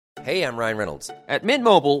Hey, I'm Ryan Reynolds. At Mint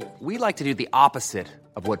Mobile, we like to do the opposite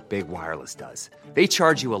of what Big Wireless does. They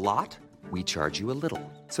charge you a lot, we charge you a little.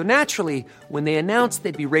 So naturally, when they announced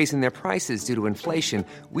they'd be raising their prices due to inflation,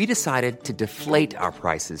 we decided to deflate our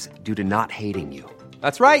prices due to not hating you.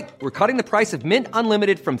 That's right. We're cutting the price of Mint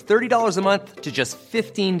Unlimited from $30 a month to just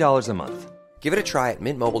 $15 a month. Give it a try at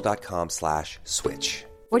mintmobile.com/switch.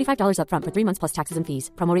 $45 up front for 3 months plus taxes and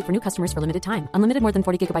fees. Promo rate for new customers for limited time. Unlimited more than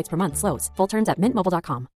 40 gigabytes per month. Slows full terms at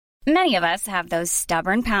mintmobile.com. Many of us have those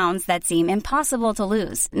stubborn pounds that seem impossible to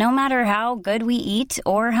lose, no matter how good we eat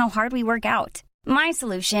or how hard we work out. My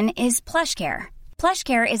solution is PlushCare.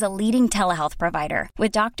 PlushCare is a leading telehealth provider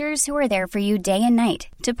with doctors who are there for you day and night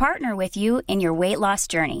to partner with you in your weight loss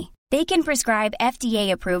journey. They can prescribe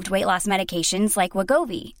FDA-approved weight loss medications like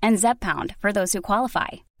Wegovy and Zepbound for those who qualify.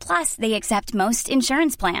 Plus, they accept most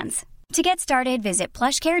insurance plans. To get started, visit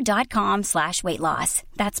plushcare.com/weightloss.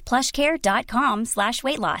 That's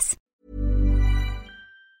plushcare.com/weightloss.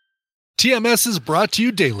 TMS is brought to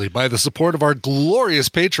you daily by the support of our glorious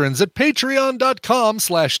patrons at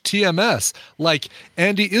patreon.com/TMS, like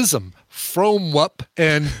Andy Ism, Fromwup,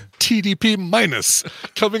 and TDP minus.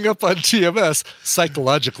 Coming up on TMS,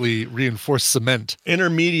 psychologically reinforced cement.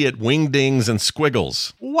 Intermediate wingdings and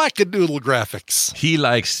squiggles. Wackadoodle graphics. He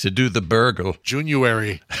likes to do the burgle.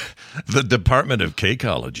 January. The Department of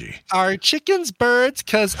Cakeology. Are chickens birds?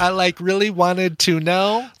 Because I really wanted to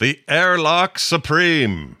know. The Airlock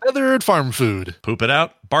Supreme. Feathered farm food. Poop it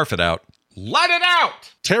out, barf it out. Let it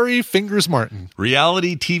out! Terry Fingers Martin.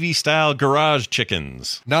 Reality TV style garage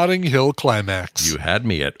chickens. Notting Hill Climax. You had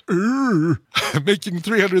me at Making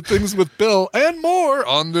 300 Things with Bill and more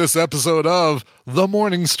on this episode of The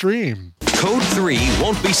Morning Stream. Code 3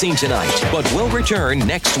 won't be seen tonight, but will return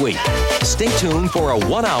next week. Stay tuned for a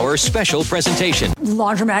 1-hour special presentation.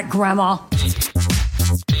 Laundromat Grandma.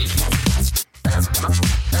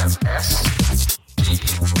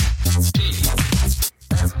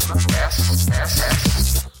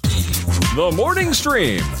 The Morning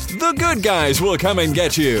Stream. The good guys will come and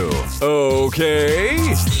get you. Okay?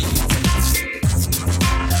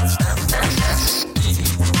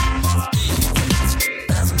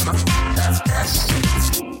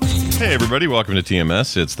 Hey everybody, welcome to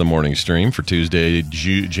TMS. It's the morning stream for Tuesday,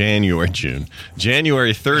 January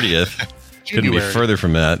 30th. Couldn't be further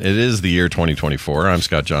from that. It is the year 2024. I'm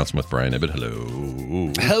Scott Johnson with Brian Ibbett.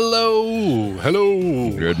 Hello. Hello. Hello.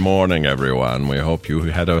 Good morning, everyone. We hope you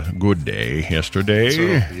had a good day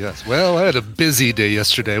yesterday. Yes. Well, I had a busy day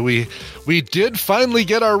yesterday. We did finally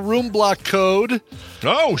get our room block code.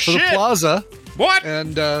 Oh, for the plaza. What?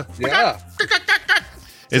 And yeah.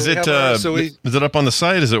 Is it up on the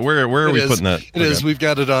site? Is it where are we putting that? It is. We've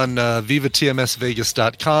got it on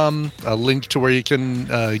vivatmsvegas.com, a link to where you can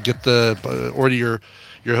get order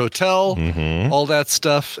your hotel, all that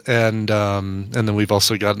stuff, and then we've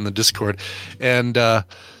also got it in the Discord. And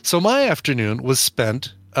so my afternoon was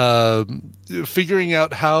spent figuring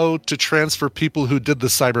out how to transfer people who did the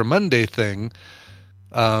Cyber Monday thing.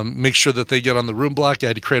 Make sure that they get on the room block. I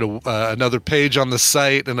had to create another page on the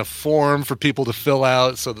site and a form for people to fill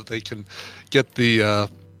out so that they can get the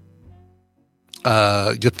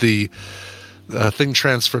thing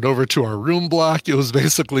transferred over to our room block. It was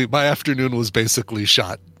basically, my afternoon was basically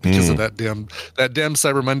shot because of that damn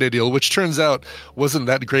Cyber Monday deal, which turns out wasn't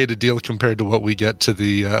that great a deal compared to what we get to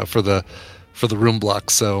the for the room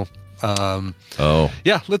block. So.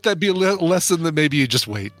 Yeah, let that be a lesson that maybe you just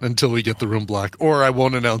wait until we get the room block, or I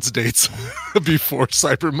won't announce dates before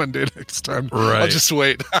Cyber Monday next time. Right. I'll just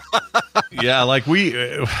wait. Yeah,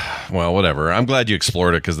 well, whatever. I'm glad you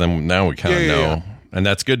explored it because then now we kind of know. Yeah. And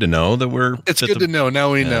that's good to know that we're... It's good to know.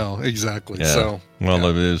 Now we know. Exactly. Yeah. So,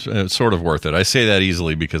 it's sort of worth it. I say that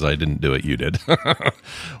easily because I didn't do it. You did.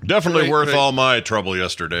 Definitely worth all my trouble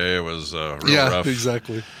yesterday. It was real rough. Yeah,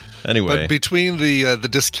 exactly. Anyway, but between the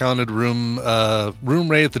discounted room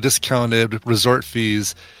rate, the discounted resort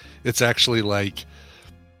fees, it's actually like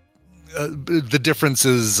the difference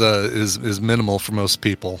is minimal for most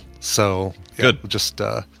people. So good. Just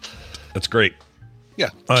that's great. Yeah,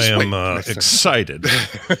 I am excited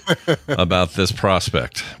about this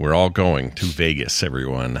prospect. We're all going to Vegas,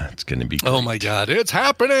 everyone. It's going to be great. Oh my God, it's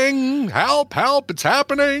happening! Help! It's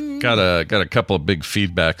happening! Got a couple of big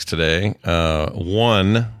feedbacks today.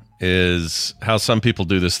 One is how some people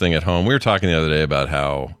do this thing at home. We were talking the other day about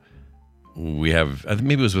how we have, I think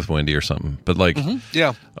maybe it was with Wendy or something, but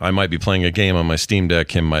I might be playing a game on my Steam Deck.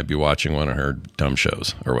 Kim might be watching one of her dumb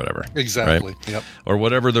shows or whatever. Exactly. Right? Yep. Or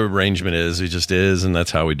whatever the arrangement is, it just is, and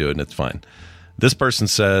that's how we do it, and it's fine. This person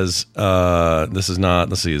says, this is not,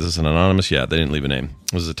 let's see, is this an anonymous? Yeah, they didn't leave a name.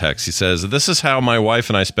 This is a text. He says, this is how my wife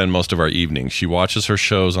and I spend most of our evenings. She watches her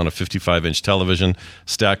shows on a 55-inch television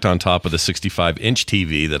stacked on top of the 65-inch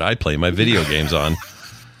TV that I play my video games on.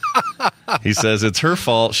 He says, it's her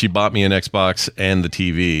fault. She bought me an Xbox and the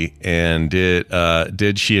TV. And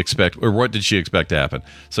did she expect, or what did she expect to happen?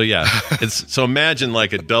 So, yeah, so imagine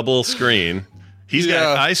like a double screen. He's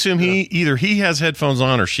got. I assume he has headphones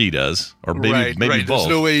on or she does, or maybe both. There's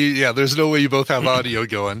no way. There's no way you both have audio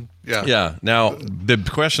going. Yeah. Yeah. Now the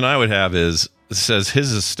question I would have is, it says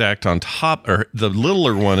his is stacked on top, or the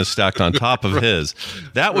littler one is stacked on top of his.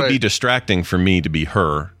 That would be distracting for me to be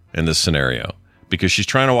her in this scenario, because she's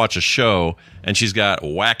trying to watch a show and she's got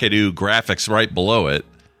wackadoo graphics right below it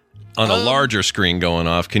on a larger screen going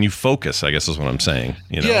off. Can you focus, I guess is what I'm saying.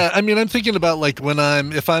 You know? Yeah, I mean, I'm thinking about like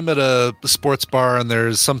if I'm at a sports bar and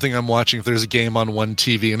there's something I'm watching, if there's a game on one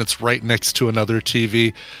TV and it's right next to another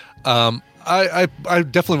TV, I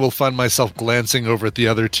definitely will find myself glancing over at the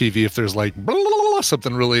other TV if there's like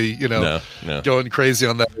something really, going crazy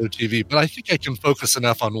on that other TV. But I think I can focus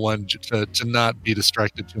enough on one to not be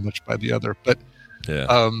distracted too much by the other. But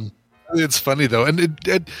it's funny though. And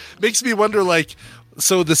it makes me wonder, like,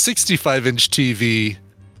 so the 65-inch TV,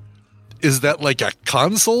 is that like a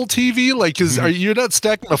console TV? Like, you're not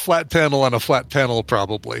stacking a flat panel on a flat panel,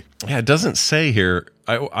 probably? Yeah, it doesn't say here.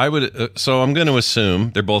 I would. So I'm going to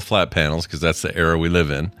assume they're both flat panels because that's the era we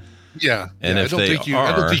live in. Yeah, and if I don't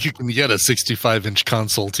think you can get a 65-inch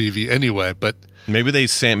console TV anyway. But maybe they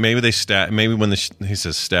stack. Maybe when he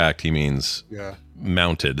says stacked, he means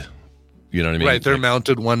mounted. You know what I mean? Right, they're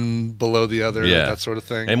mounted one below the other, that sort of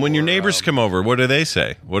thing. And when your neighbors come over, what do they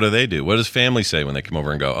say? What do they do? What does family say when they come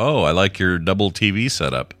over and go, oh, I like your double TV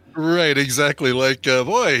setup? Right, exactly. Like,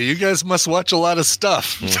 boy, you guys must watch a lot of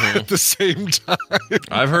stuff at the same time.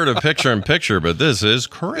 I've heard of picture-in-picture, but this is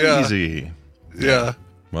crazy. Yeah.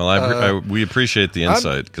 Well, we appreciate the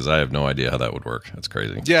insight because I have no idea how that would work. That's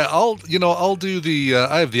crazy. Yeah, I'll do the.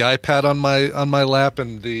 I have the iPad on my lap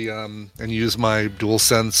and and use my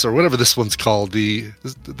DualSense or whatever this one's called. They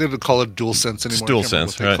don't call it DualSense anymore. It's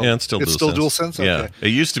DualSense, right? Yeah, it's still DualSense. Okay. Yeah,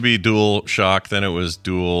 it used to be Dual Shock, then it was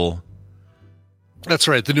Dual. That's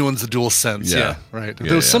right. The new one's the DualSense. Yeah, right. Yeah,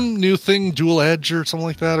 there was some new thing, Dual Edge or something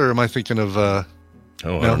like that, or am I thinking of? I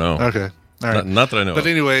don't know. Okay, all right. Not that I know. But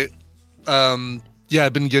anyway, yeah,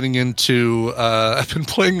 I've been getting into. I've been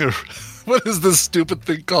playing what is this stupid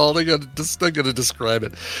thing called? I'm gonna describe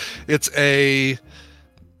it. It's a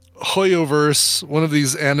Hoyoverse, one of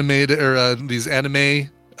these animated or these anime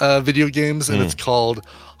video games, and it's called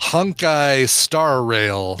Honkai Star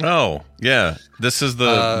Rail. Oh yeah, this is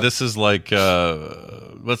like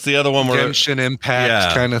what's the other one? Genshin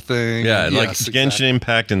Impact kind of thing. Yeah, like Genshin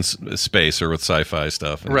Impact in space or with sci-fi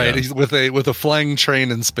stuff. And, right, he's with a flying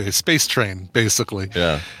train in space train, basically.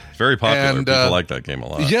 Yeah, very popular. And, people like that game a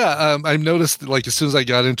lot. Yeah, I noticed like as soon as I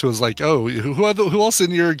got into it, I was like, oh, who else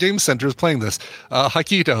in your game center is playing this?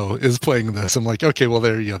 Hakito is playing this. I'm like, okay, well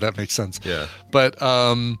there you go, that makes sense. Yeah, but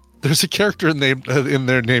there's a character in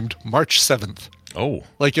there named March 7th. Oh,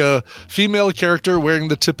 like a female character wearing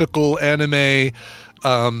the typical anime.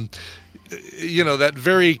 That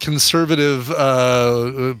very conservative,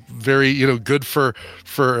 very, good for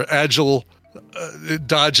agile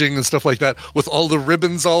dodging and stuff like that, with all the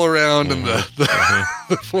ribbons all around and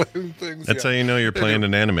the flaming things. That's how you know you're playing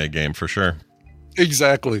an anime game for sure.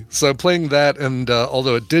 Exactly. So I'm playing that, and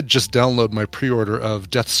although it did just download my pre-order of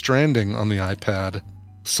Death Stranding on the iPad,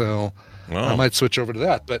 so I might switch over to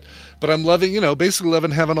that. But I'm loving, basically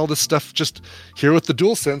loving having all this stuff just here with the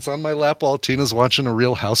DualSense on my lap while Tina's watching a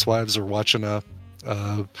Real Housewives or watching a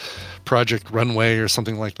Project Runway or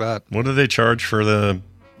something like that. What do they charge for the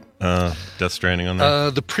Death Stranding on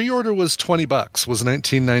there? The pre-order was $20, was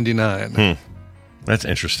 $19.99. That's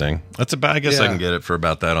interesting. I guess I can get it for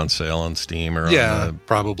about that on sale on Steam or on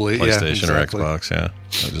probably PlayStation or Xbox. Yeah,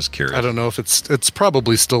 I'm just curious. I don't know if it's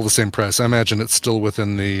probably still the same price. I imagine it's still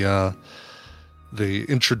within the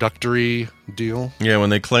introductory deal. Yeah,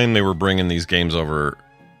 when they claimed they were bringing these games over,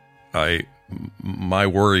 my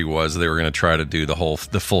worry was they were going to try to do the full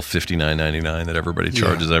 $59.99 that everybody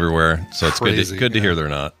charges everywhere. So it's good to hear they're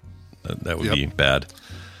not. That would be bad.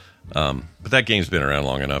 But that game's been around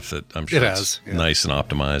long enough that I'm sure it's nice and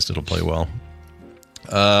optimized. It'll play well.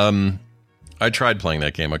 I tried playing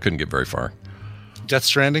that game. I couldn't get very far. Death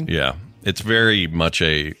Stranding? Yeah. It's very much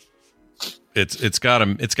it's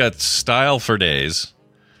got style for days.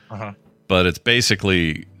 But it's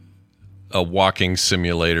basically a walking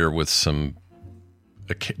simulator with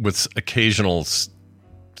occasional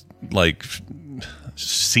like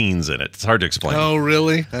scenes in it. It's hard to explain. Oh,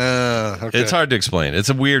 really? Okay. It's hard to explain. It's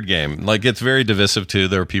a weird game. Like, it's very divisive too.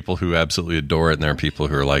 There are people who absolutely adore it, and there are people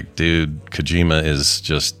who are like, dude, Kojima is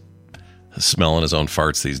just smelling his own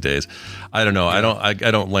farts these days. I don't know. Yeah. I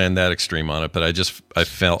don't land that extreme on it, but I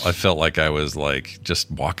felt like I was like just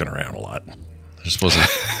walking around a lot. I just wasn't.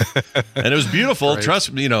 And it was beautiful. Right.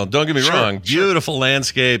 Trust me, don't get me wrong. Beautiful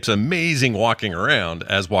landscapes, amazing walking around,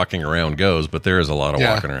 as walking around goes, but there is a lot of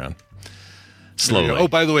walking around. Slowly. Oh,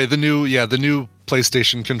 by the way, the new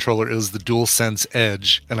PlayStation controller is the DualSense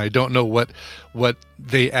Edge, and I don't know what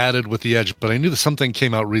they added with the Edge, but I knew that something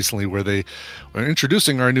came out recently where they were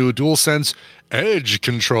introducing our new DualSense Edge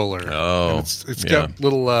controller. Oh, it's got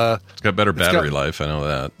little. It's got better battery life. I know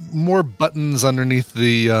that. More buttons underneath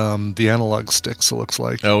the analog sticks. It looks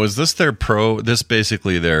like. Oh, is this their Pro? This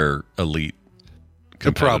basically their Elite.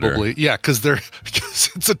 Probably, yeah, because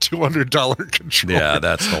it's a $200 controller. Yeah,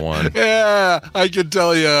 that's the one. Yeah, I can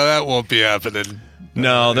tell you that won't be happening.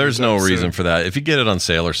 No, there's no reason for that. If you get it on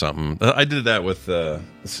sale or something, I did that with. Let's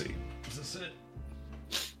see, is this it?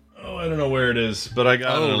 Oh, I don't know where it is, but I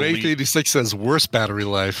got. Oh, Wraith 86 says worse battery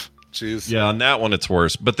life. Jeez. Yeah, on that one it's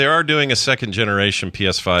worse, but they are doing a second generation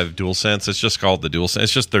PS5 DualSense. It's just called the DualSense.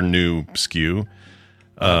 It's just their new SKU.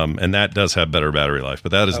 And that does have better battery life,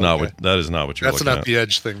 but that is not what you're looking at. That's not the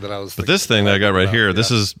Edge thing that I was. But this thing that I got right here,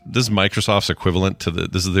 this is Microsoft's equivalent to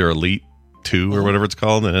this is their Elite 2 or whatever it's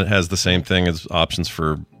called, and it has the same thing as options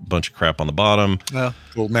for a bunch of crap on the bottom.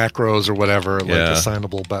 Little macros or whatever, like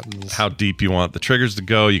assignable buttons. How deep you want the triggers to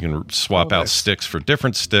go. You can swap out sticks for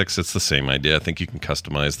different sticks. It's the same idea. I think you can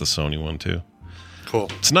customize the Sony one too.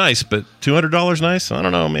 Cool. It's nice, but $200 nice? I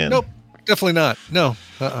don't know, man. Nope, definitely not. No.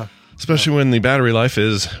 Especially when the battery life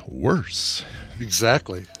is worse.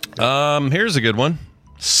 Exactly. Here's a good one.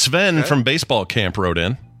 Sven from baseball camp wrote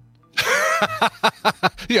in.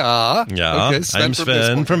 Yeah. Okay, I'm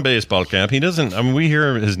Sven from baseball camp. He doesn't. I mean, we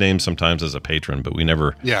hear his name sometimes as a patron, but we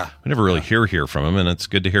never really hear from him, and it's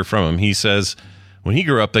good to hear from him. He says when he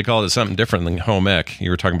grew up, they called it something different than home ec. You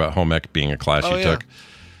were talking about home ec being a class you took. He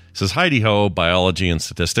says, "Heidi ho, biology and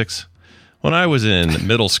statistics." When I was in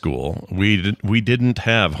middle school, we didn't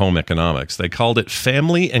have home economics. They called it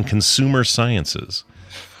family and consumer sciences,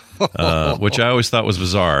 which I always thought was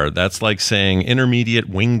bizarre. That's like saying intermediate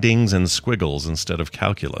wingdings and squiggles instead of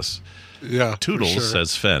calculus. Yeah, Toodles,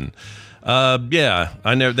 says Fenn. I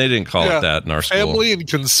never. They didn't call it that in our school. Family and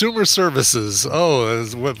consumer services. Oh,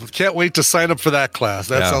 can't wait to sign up for that class.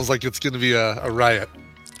 That sounds like it's going to be a riot.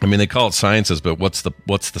 I mean, they call it sciences, but what's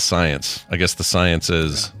the science? I guess the science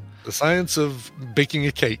is. Yeah. The science of baking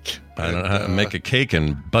a cake. I don't know how to make a cake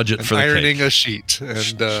and budget for the cake. Ironing a sheet.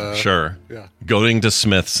 And, sure. Yeah. Going to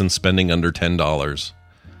Smith's and spending under $10.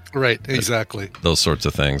 Right, exactly. Those sorts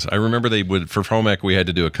of things. I remember they would, for home ec, we had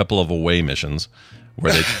to do a couple of away missions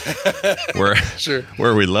where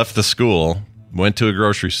where we left the school, went to a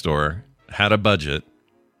grocery store, had a budget,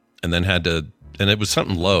 and then and it was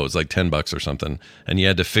something low. It was like $10 or something. And you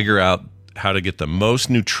had to figure out how to get the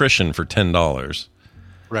most nutrition for $10.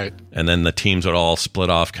 Right. And then the teams would all split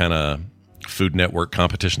off kind of Food Network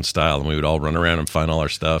competition style, and we would all run around and find all our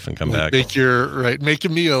stuff and come back. Make a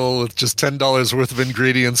meal with just $10 worth of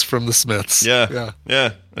ingredients from the Smiths. Yeah.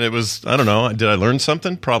 And it was, I don't know, did I learn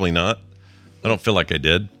something? Probably not. I don't feel like I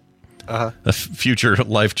did. The future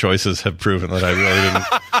life choices have proven that I really didn't.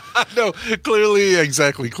 No,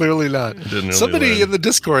 clearly not. Didn't really Somebody learn. in the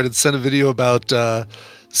Discord had sent a video about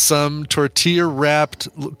some tortilla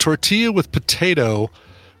with potato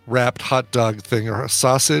wrapped hot dog thing, or a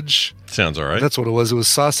sausage. Sounds all right. That's what it was. It was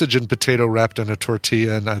sausage and potato wrapped in a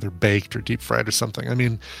tortilla and either baked or deep fried or something. I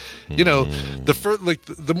mean,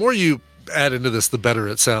 the more you add into this, the better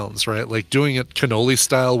it sounds, right? Like doing it cannoli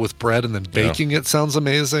style with bread and then baking it sounds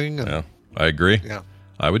amazing. Yeah, I agree. Yeah.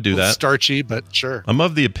 I would do that. Starchy, but sure. I'm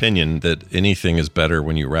of the opinion that anything is better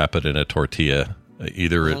when you wrap it in a tortilla,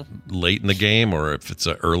 either late in the game or if it's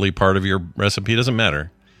an early part of your recipe. It doesn't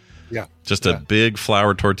matter. Yeah. Just a big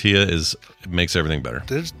flour tortilla it makes everything better.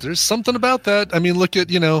 There's something about that. I mean, look at,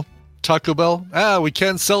 Taco Bell. We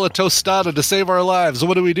can't sell a tostada to save our lives.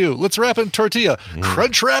 What do? Let's wrap it in tortilla.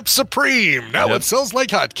 Crunch Wrap Supreme. Now it sells like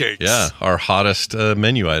hotcakes. Yeah, our hottest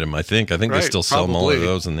menu item, I think. I think they still sell more of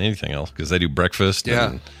those than anything else because they do breakfast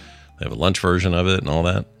and they have a lunch version of it and all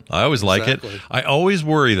that. I always like it. I always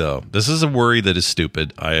worry, though. This is a worry that is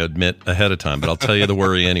stupid, I admit ahead of time, but I'll tell you the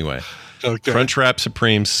worry anyway. Okay. Crunch Wrap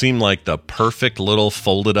Supremes seem like the perfect little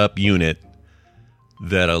folded up unit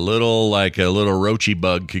that a little roachy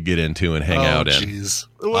bug could get into and hang out in. Geez.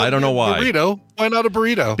 Well, I don't know why. Burrito. Why not a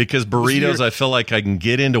burrito? Because burritos, I feel like I can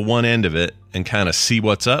get into one end of it and kind of see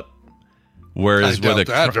what's up. Whereas I doubt with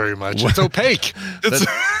that very much. It's opaque.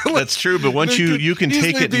 That's true, but once you can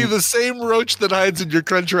take it, the same roach that hides in your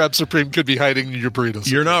Crunchwrap Supreme could be hiding in your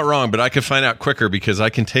burritos. You're not wrong, but I can find out quicker because I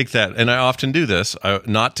can take that, and I often do this,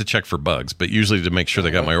 not to check for bugs, but usually to make sure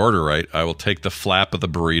they got my order right. I will take the flap of the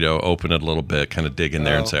burrito, open it a little bit, kind of dig in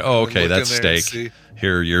there, and say, "Oh, okay, that's steak.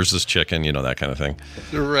 Here, yours is chicken." You know, that kind of thing.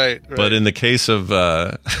 Right. But in the case of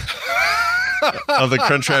the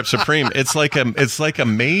Crunchwrap Supreme, it's like a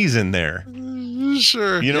maze in there.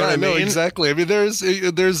 Sure. You know what I mean? Exactly. I mean, there's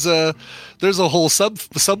a whole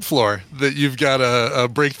subfloor that you've got to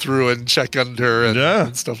break through and check under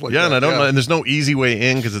and stuff like that. Yeah, and and there's no easy way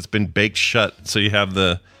in because it's been baked shut. So you have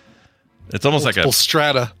it's almost multiple like a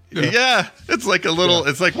strata. Yeah, it's like a little.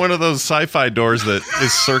 It's like one of those sci-fi doors that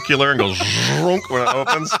is circular and goes when it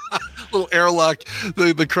opens. Little airlock,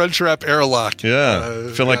 the Crunchwrap airlock. Yeah,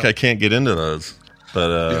 I feel like I can't get into those,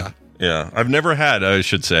 but yeah, I've never had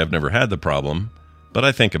the problem. But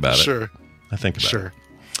I think about it. Sure. I think about it.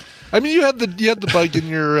 I mean, you had the bug in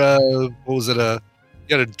your what was it?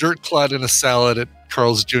 You had a dirt clot in a salad at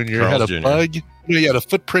Carl's Jr. You had a bug. You had a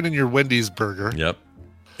footprint in your Wendy's burger. Yep.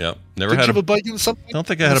 Never did had you have a bug in something? I don't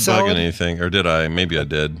think I had a bug in anything, or did I? Maybe I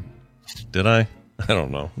did. Did I? I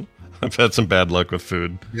don't know. I've had some bad luck with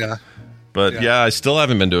food. Yeah. But I still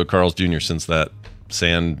haven't been to a Carl's Jr. since that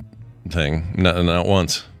sand thing. Not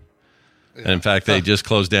once. Yeah. And in fact, they just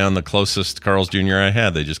closed down the closest Carl's Jr. I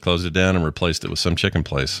had. They just closed it down and replaced it with some chicken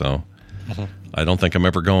place. So I don't think I'm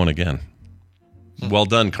ever going again. Well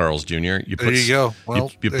done, Carl's Jr. You go.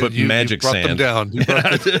 Well, you put magic brought sand. Them down. You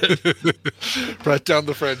brought down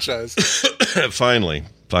the franchise. Finally,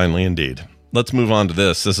 indeed. Let's move on to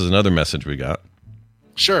this. This is another message we got.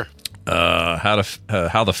 Sure. How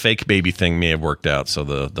the fake baby thing may have worked out. So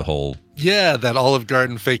the whole that Olive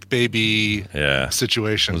Garden fake baby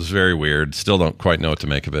situation. It was very weird. Still don't quite know what to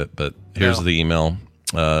make of it. But here's the email.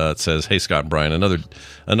 It says, "Hey Scott and Brian,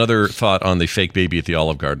 another thought on the fake baby at the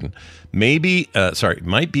Olive Garden. Might be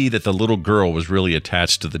that the little girl was really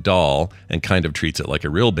attached to the doll and kind of treats it like a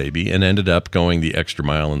real baby, and ended up going the extra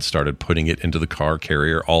mile and started putting it into the car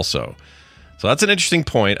carrier also." So that's an interesting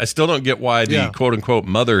point. I still don't get why the quote-unquote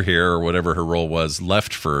mother here, or whatever her role was,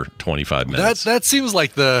 left for 25 minutes. That seems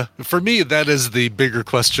like for me, that is the bigger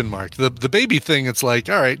question mark. The baby thing, it's like,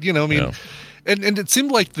 all right, I mean, and it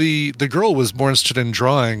seemed like the girl was more interested in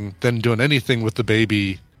drawing than doing anything with the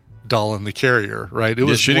baby doll in the carrier, right?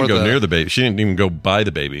 She didn't go near the baby. She didn't even go by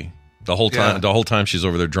the baby. The whole time she's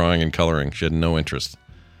over there drawing and coloring. She had no interest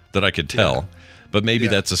that I could tell. Yeah. But maybe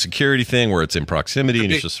that's a security thing where it's in proximity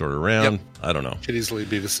and it's just sort of around. Yep. I don't know. Could easily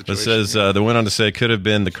be the situation. It says, they went on to say it could have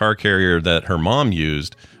been the car carrier that her mom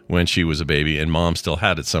used when she was a baby, and mom still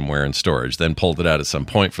had it somewhere in storage, then pulled it out at some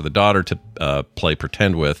point for the daughter to play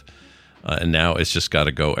pretend with, and now it's just got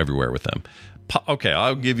to go everywhere with them. Okay,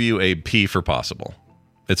 I'll give you a P for possible.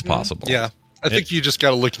 It's possible. Yeah. I think you just got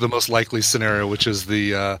to look at the most likely scenario, which is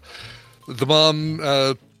the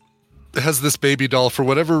mom has this baby doll for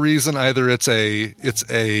whatever reason. Either it's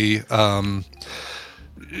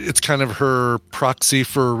kind of her proxy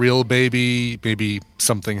for a real baby. Maybe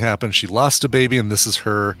something happened. She lost a baby, and this is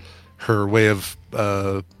her way of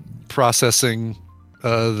processing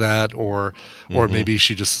that, or maybe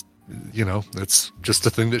she just, it's just a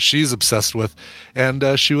thing that she's obsessed with,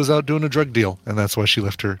 and she was out doing a drug deal, and that's why she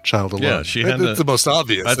left her child alone. Yeah, it's the most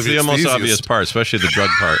obvious. That's the most obvious part, especially the drug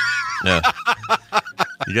part. Yeah.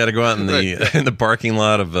 You got to go out in the parking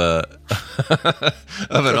lot of an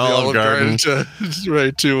Olive Garden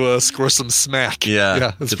to score some smack.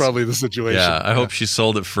 Yeah, that's probably the situation. Yeah, I hope she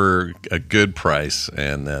sold it for a good price,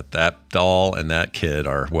 and that doll and that kid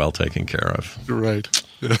are well taken care of. Right.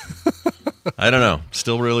 I don't know.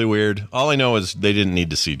 Still really weird. All I know is they didn't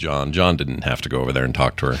need to see John. John didn't have to go over there and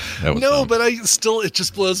talk to her. That was dumb. But it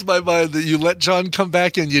just blows my mind that you let John come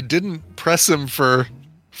back and you didn't press him for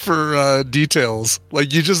details.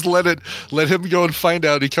 Like, you just let him go and find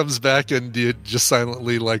out. He comes back and you just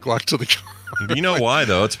silently walk to the car. You know why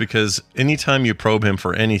though? It's because anytime you probe him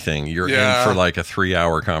for anything, you're in for like a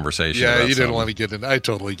 3-hour conversation. Yeah, you didn't want to get in. I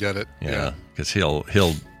totally get it. Yeah, because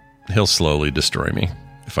he'll slowly destroy me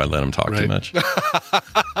if I let him talk too much.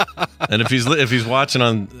 And if he's watching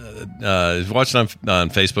on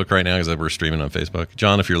Facebook right now, because we're streaming on Facebook,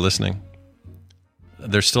 John, if you're listening,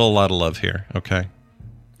 there's still a lot of love here. Okay.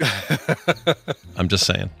 I'm just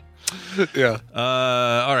saying. Yeah.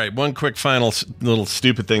 All right. One quick final little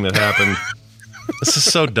stupid thing that happened. This is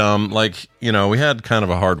so dumb. We had kind of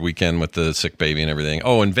a hard weekend with the sick baby and everything.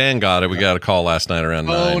 Oh, and Van got it. We got a call last night around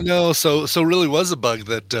 9. Oh no. So really was a bug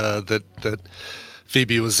that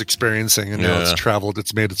Phoebe was experiencing, and now it's traveled.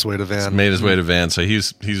 It's made its way to Van. It's made his way to Van. So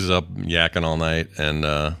he's up yakking all night,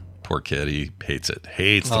 and poor kid, he hates it.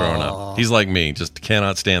 Hates throwing up. He's like me, just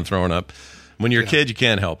cannot stand throwing up. When you're a kid, you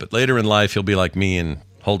can't help it. Later in life, he'll be like me and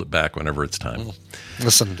hold it back whenever it's time.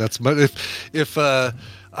 Listen, if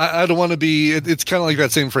I don't want to be. It's kind of like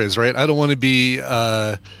that same phrase, right? I don't want to be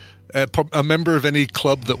a member of any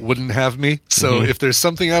club that wouldn't have me. So if there's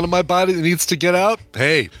something out of my body that needs to get out,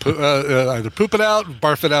 hey, either poop it out,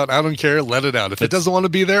 barf it out. I don't care. Let it out. If it doesn't want to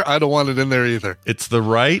be there, I don't want it in there either. It's the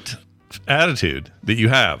right attitude that you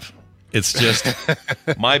have. It's just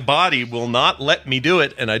my body will not let me do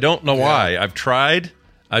it, and I don't know why. I've tried.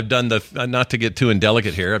 I've done the, not to get too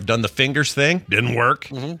indelicate here, I've done the fingers thing. Didn't work.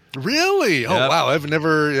 Really? Oh, wow. I've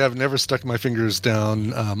never stuck my fingers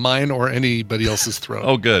down mine or anybody else's throat.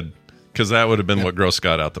 Oh, good. Because that would have been what grossed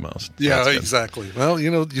Scott out the most. Yeah, exactly. Well,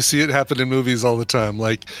 you see it happen in movies all the time.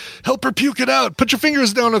 Like, help her puke it out. Put your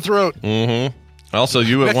fingers down her throat. Also,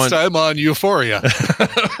 you at Next time on Euphoria.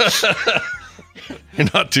 You're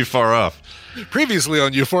not too far off. Previously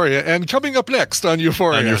on Euphoria, and coming up next on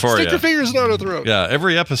Euphoria. Stick your fingers down her throat. Yeah,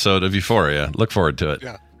 every episode of Euphoria. Look forward to it.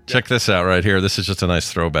 Yeah. Check this out right here. This is just a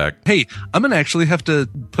nice throwback. Hey, I'm going to actually have to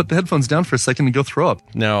put the headphones down for a second and go throw up.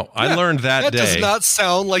 Now, I learned that day. That does not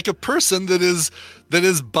sound like a person that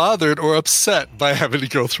is bothered or upset by having to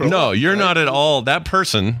go throw up. No, you're not at all. That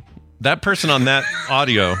person on that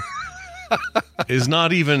audio is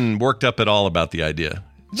not even worked up at all about the idea.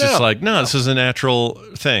 Just this is a natural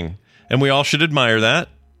thing. And we all should admire that.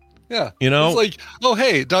 Yeah. It's like, oh,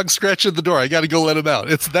 hey, dog's scratching the door. I got to go let him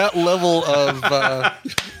out. It's that level of...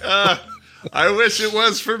 I wish it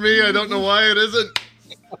was for me. I don't know why it isn't.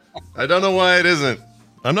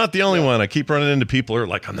 I'm not the only one. I keep running into people who are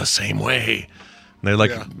like, I'm the same way. And they're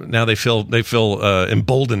like, now they feel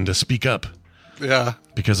emboldened to speak up. Yeah.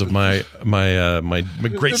 Because of my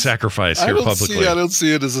great sacrifice here publicly. I don't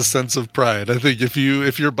see it as a sense of pride. I think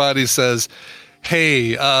if your body says,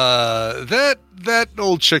 hey, that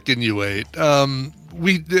old chicken you ate,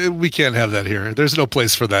 we can't have that here. There's no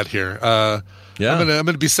place for that here. I'm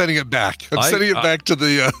gonna be sending it back. I'm sending it back to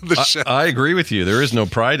the chef. I agree with you. There is no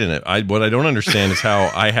pride in it. What I don't understand is how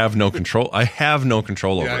I have no control. I have no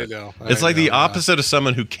control over it. It's like the opposite of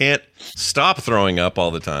someone who can't stop throwing up all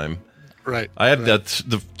the time. Right. I have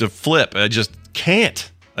the flip. I just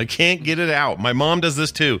can't. I can't get it out. My mom does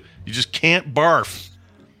this too. You just can't barf.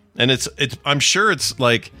 And it's I'm sure it's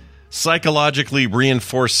like psychologically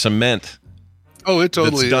reinforced cement. Oh, it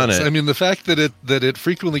totally is. It. I mean, the fact that it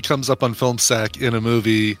frequently comes up on film sack in a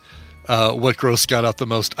movie, what grossed Scott out the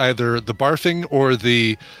most, either the barfing or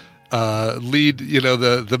the lead,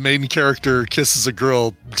 the main character kisses a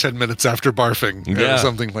girl 10 minutes after barfing or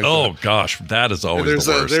something like that. Oh gosh, that is always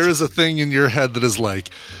the worst. There is a thing in your head that is like,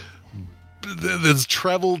 that's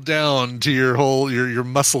traveled down to your whole your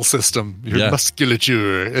muscle system, your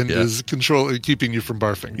musculature, and is keeping you from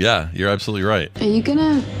barfing. Yeah, you're absolutely right. Are you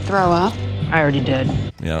gonna throw up? I already did.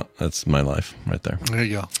 Yeah, that's my life right there. There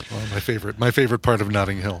you go. Well, my favorite part of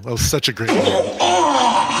Notting Hill. That was such a great movie.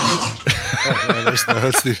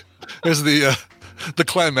 There's the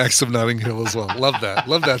climax of Notting Hill as well. Love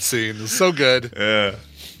that scene. It's so good. Yeah.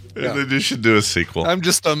 You should do a sequel. I'm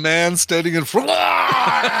just a man standing in front.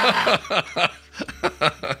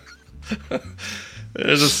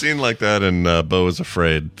 There's a scene like that in Beau is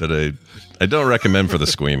Afraid that I don't recommend for the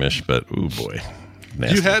squeamish, but ooh boy.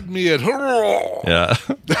 Nasty. You had me at Yeah.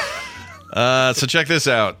 So check this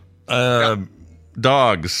out.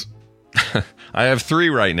 Dogs. I have 3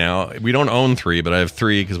 right now. We don't own 3, but I have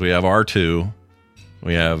 3 because we have R2.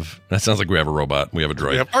 We have, that sounds like we have a robot. We have a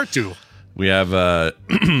droid. We have R2. We have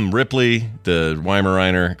Ripley, the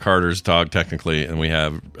Weimaraner, Carter's dog, technically, and we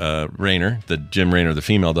have Rainer, the Jim Rainer, the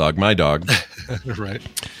female dog, my dog. Right.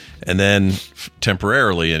 And then,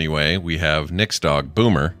 temporarily anyway, we have Nick's dog,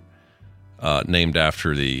 Boomer, named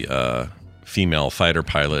after the female fighter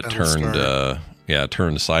pilot turned Cylon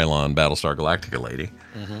Battlestar Galactica lady.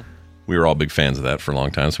 Mm-hmm. We were all big fans of that for a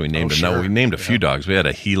long time, so we named we named a few dogs. We had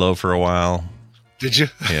a Hilo for a while. Did you?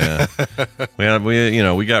 Yeah.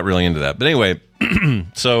 we got really into that. But anyway,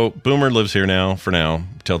 so Boomer lives here now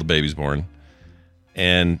till the baby's born.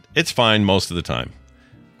 And it's fine most of the time.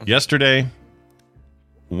 Yesterday,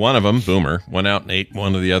 one of them, Boomer, went out and ate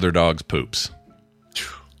one of the other dog's poops.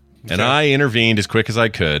 Okay. And I intervened as quick as I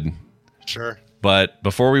could. Sure. But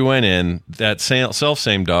before we went in, that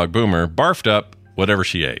same dog, Boomer, barfed up whatever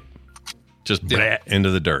she ate. Just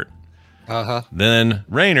into the dirt. Uh-huh. Then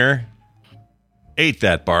Rainer ate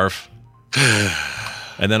that barf,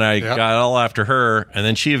 and then I got all after her, and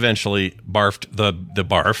then she eventually barfed the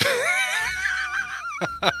barf.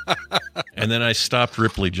 And then I stopped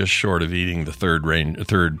Ripley just short of eating the third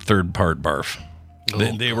part barf.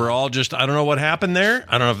 They were all just, I don't know what happened there.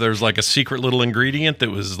 I don't know if there's like a secret little ingredient that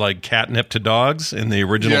was like catnip to dogs in the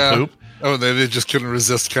original poop. Oh, they just couldn't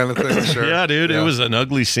resist kind of thing. Sure. Yeah, dude. Yeah. It was an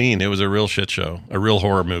ugly scene. It was a real shit show, a real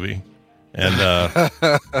horror movie. And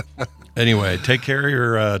anyway, take care of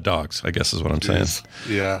your dogs, I guess is what I'm saying.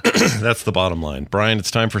 Yeah. That's the bottom line. Brian,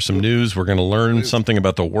 it's time for some news. We're going to learn something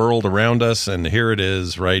about the world around us, and here it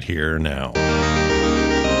is right here now.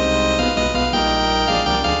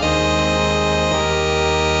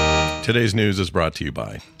 Today's news is brought to you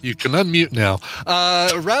by... You can unmute now.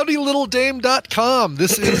 RowdyLittleDame.com.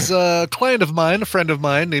 This is a client of mine, a friend of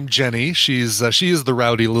mine named Jenny. She is the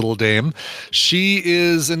Rowdy Little Dame. She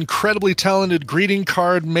is incredibly talented greeting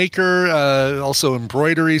card maker, also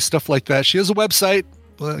embroidery, stuff like that. She has a website.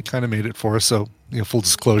 Well, I kind of made it for her, so full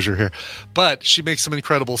disclosure here. But she makes some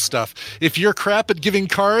incredible stuff. If you're crap at giving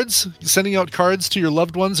cards, sending out cards to your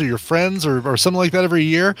loved ones or your friends or something like that every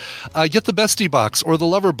year, get the Bestie Box or the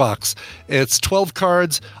Lover Box. It's 12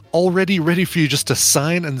 cards already ready for you just to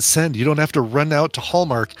sign and send. You don't have to run out to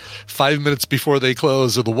Hallmark 5 minutes before they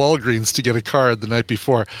close or the Walgreens to get a card the night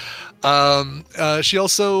before. She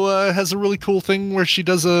also has a really cool thing where she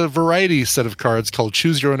does a variety set of cards called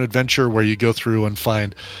Choose Your Own Adventure, where you go through and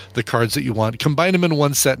find the cards that you want, combine them in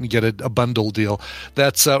one set and get a bundle deal.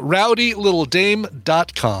 That's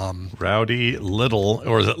RowdyLittleDame.com. Rowdy Little,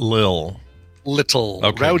 or is it Lil? Little.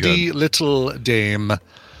 Okay,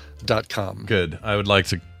 RowdyLittleDame.com. Good. I would like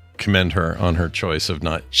to commend her on her choice of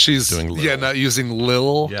not doing Lil. Yeah, not using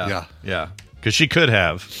Lil. Yeah. Because she could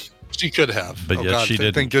have. She could have. But yes, she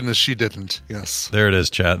didn't. Thank goodness she didn't. Yes. There it is,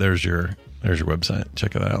 chat. There's your website.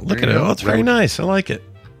 Check it out. Look at it. Oh, it's very nice. I like it.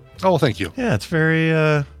 Oh, thank you. Yeah, it's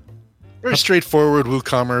very straightforward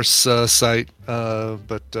WooCommerce site. Oh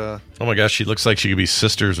my gosh, she looks like she could be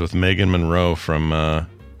sisters with Megan Monroe from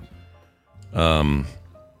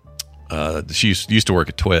she used to work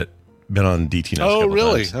at Twit. Been on DT News. Oh,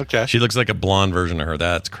 really? Times. Okay. She looks like a blonde version of her.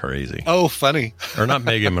 That's crazy. Oh, funny. Or not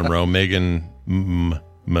Megan Monroe. Megan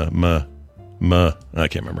I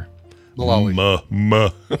can't remember. Malawi.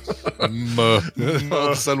 All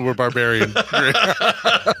of a sudden we're barbarian.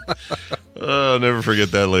 Oh, never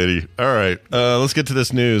forget that lady. All right. Let's get to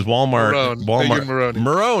this news. Walmart.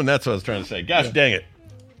 Marone. That's what I was trying to say. Gosh dang it.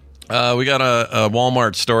 We got a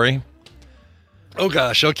Walmart story. Oh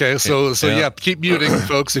gosh. Okay. So yeah, keep muting,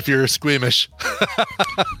 folks, if you're squeamish.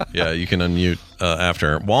 Yeah, you can unmute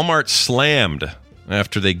after. Walmart slammed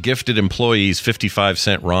after they gifted employees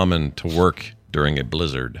 55-cent ramen to work during a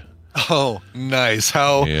blizzard. Oh, nice.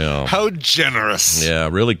 How generous. Yeah,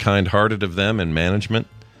 really kind-hearted of them and management.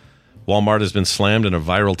 Walmart has been slammed in a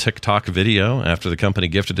viral TikTok video after the company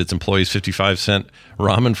gifted its employees 55-cent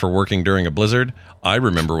ramen for working during a blizzard. I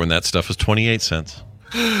remember when that stuff was 28 cents.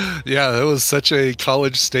 Yeah, that was such a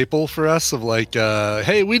college staple for us of like,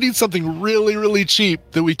 hey, we need something really, really cheap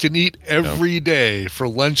that we can eat every day for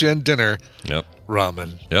lunch and dinner. Yep.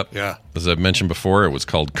 Ramen. Yep. Yeah. As I've mentioned before, it was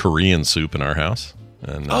called Korean soup in our house.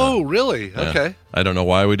 And, oh, really? Yeah. Okay. I don't know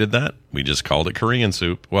why we did that. We just called it Korean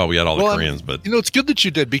soup. Well, we had all the Koreans, but... it's good that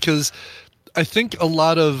you did, because I think a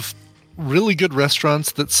lot of really good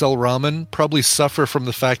restaurants that sell ramen probably suffer from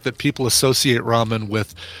the fact that people associate ramen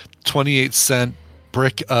with 28-cent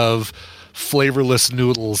brick of flavorless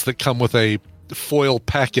noodles that come with a foil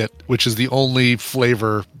packet, which is the only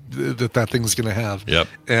flavor that thing's going to have. Yep.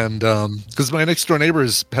 And because my next door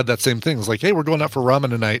neighbors had that same thing. It's like, hey, we're going out for ramen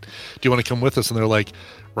tonight. Do you want to come with us? And they're like,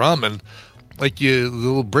 ramen? Like the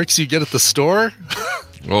little bricks you get at the store?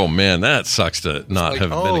 Oh, man, that sucks to not have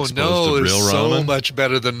been exposed to real ramen. So much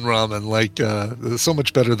better than ramen. Like, so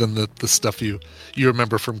much better than the stuff you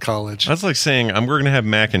remember from college. That's like saying, we're going to have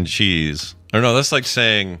mac and cheese. Or no, that's like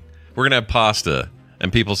saying, we're going to have pasta.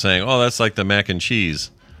 And people saying, oh, that's like the mac and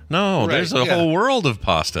cheese. No, there's a whole world of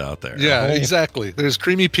pasta out there. Yeah, exactly. There's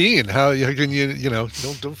creamy peen. How can you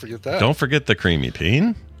don't forget that. Don't forget the creamy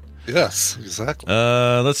peen. Yes, exactly.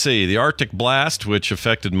 Let's see. The Arctic blast, which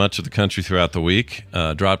affected much of the country throughout the week,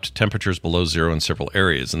 dropped temperatures below zero in several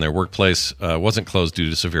areas, and their workplace wasn't closed due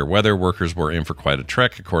to severe weather. Workers were in for quite a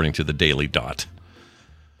trek, according to the Daily Dot.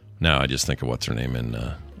 Now I just think of what's her name in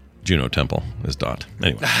Juno Temple is Dot.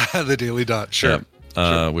 Anyway. The Daily Dot, sure. Yep.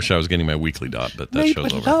 Sure. Wish I was getting my weekly Dot, but that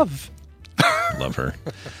show's over. Love her.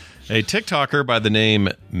 A TikToker by the name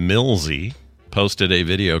Millsy posted a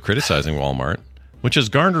video criticizing Walmart, which has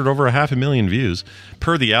garnered over 500,000 views.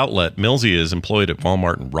 Per the outlet, Millsy is employed at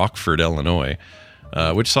Walmart in Rockford, Illinois,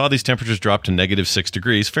 which saw these temperatures drop to negative 6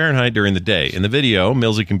 degrees Fahrenheit during the day. In the video,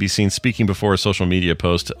 Millsy can be seen speaking before a social media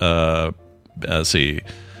post.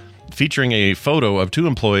 featuring a photo of two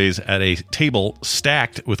employees at a table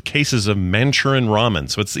stacked with cases of Manchurian ramen.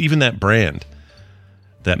 So it's even that brand.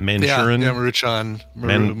 That Manchurian. Yeah, Maruchan.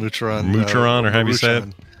 Maruchan, or how do you say it?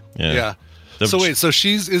 Yeah. So wait, so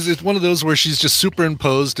is it one of those where she's just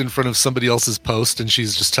superimposed in front of somebody else's post and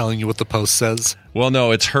she's just telling you what the post says? Well,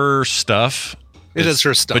 no, it's her stuff. It is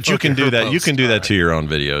her stuff. But you can do that. Post. You can do that to your own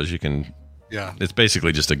videos. You can. Yeah. It's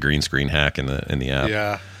basically just a green screen hack in the app.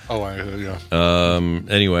 Yeah. Oh, yeah.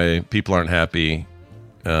 Anyway, people aren't happy.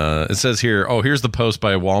 It says here, here's the post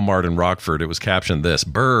by Walmart in Rockford. It was captioned this: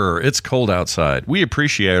 "Brr, it's cold outside. We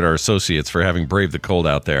appreciate our associates for having braved the cold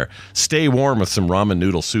out there. Stay warm with some ramen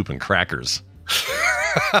noodle soup and crackers."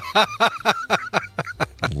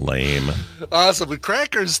 Lame. Awesome. With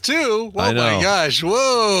crackers too. Oh I know. My gosh.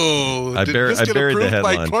 Whoa. I buried the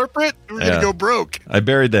headline. By corporate? We're going to go broke. I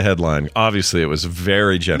buried the headline. Obviously, it was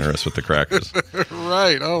very generous with the crackers.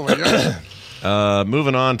 Right. Oh my god.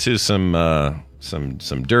 Moving on to some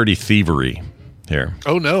dirty thievery here.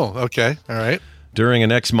 Oh no. Okay. All right. Dying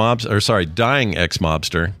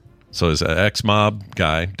ex-mobster. So is an ex-mob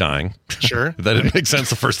guy dying. Sure. That didn't make sense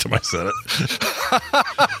the first time I said it.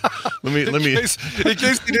 let me in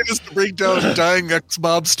case you need us to break down dying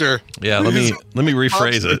ex-mobster. Yeah, let me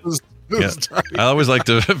rephrase it. Yeah. I always like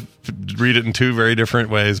to read it in two very different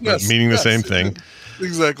ways, but meaning the same thing.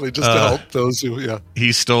 Exactly, just to help those who,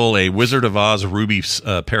 He stole a Wizard of Oz ruby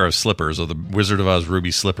pair of slippers, or the Wizard of Oz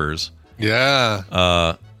ruby slippers.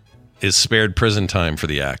 Yeah. Is spared prison time for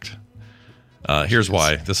the act. Here's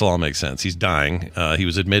why. This will all make sense. He's dying. He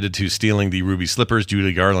was admitted to stealing the ruby slippers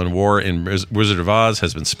Judy Garland wore in Wizard of Oz,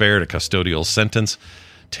 has been spared a custodial sentence.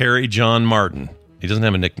 Terry John Martin. He doesn't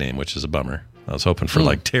have a nickname, which is a bummer. I was hoping for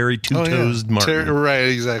like Terry Two-Toes Martin. Right,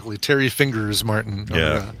 exactly. Terry Fingers Martin.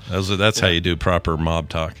 Yeah. That's how you do proper mob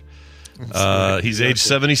talk. He's age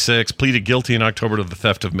 76, pleaded guilty in October to the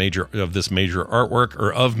theft of major artwork.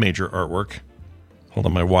 Hold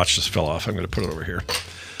on, my watch just fell off. I'm going to put it over here.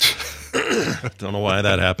 Don't know why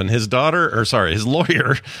that happened. His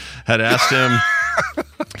lawyer had asked him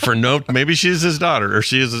for maybe she's his daughter, or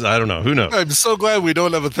she is, I don't know. Who knows? I'm so glad we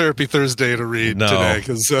don't have a Therapy Thursday to read today.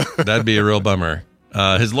 That'd be a real bummer.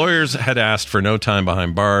 His lawyers had asked for no time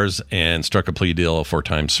behind bars and struck a plea deal for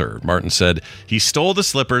time served. Martin said he stole the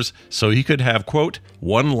slippers so he could have, quote,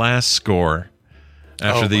 one last score.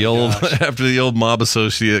 After the old mob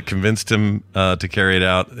associate convinced him to carry it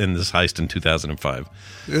out in this heist in 2005.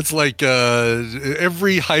 It's like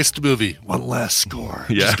every heist movie. One last score.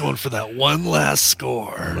 Yeah. Just going for that one last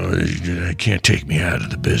score. They can't take me out of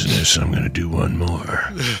the business. I'm going to do one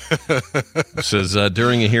more. It says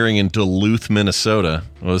during a hearing in Duluth, Minnesota.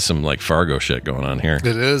 Well, there's some like Fargo shit going on here. It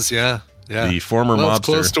is, yeah. Yeah. The former mobster. It's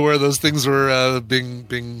close to where those things were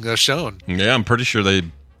being shown. Yeah, I'm pretty sure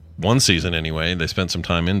one season anyway. They spent some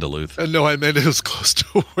time in Duluth. No, I meant it was close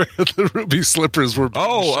to where the ruby slippers were.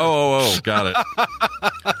 Got it.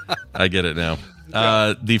 I get it now.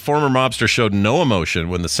 The former mobster showed no emotion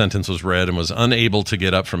when the sentence was read and was unable to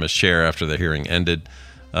get up from his chair after the hearing ended.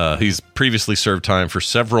 He's previously served time for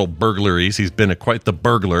several burglaries. He's been quite the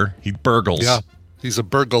burglar. He burgles. Yeah, he's a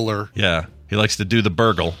burglar. Yeah, he likes to do the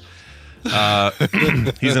burgle.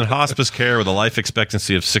 He's in hospice care with a life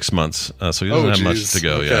expectancy of 6 months, so he doesn't have much to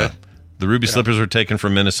go. Okay. Yeah, the ruby slippers were taken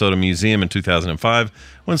from Minnesota Museum in 2005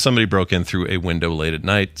 when somebody broke in through a window late at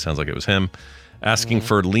night. Sounds like it was him. Asking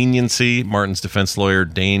for leniency, Martin's defense lawyer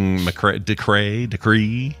Dane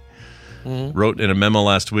Decree wrote in a memo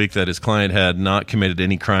last week that his client had not committed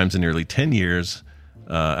any crimes in nearly 10 years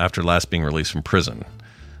after last being released from prison.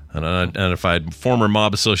 An unidentified former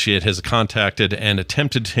mob associate has contacted and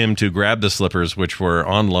attempted him to grab the slippers, which were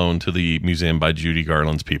on loan to the museum by Judy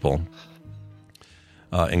Garland's people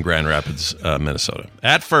in Grand Rapids, Minnesota.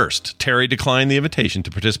 At first, Terry declined the invitation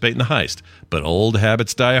to participate in the heist, but old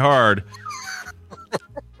habits die hard.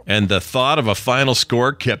 And the thought of a final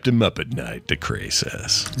score kept him up at night, DeCray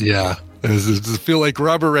says. Yeah. I feel like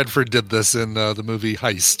Robert Redford did this in the movie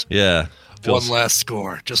Heist. Yeah. One last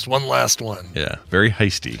score. Just one last one. Yeah. Very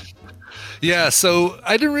heisty. Yeah. So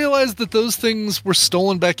I didn't realize that those things were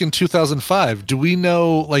stolen back in 2005. Do we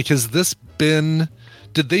know,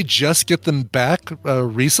 did they just get them back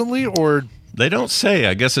recently, or? They don't say.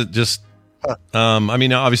 I guess it just,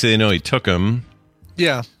 obviously they know he took them.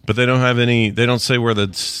 Yeah. But they don't have any, they don't say where the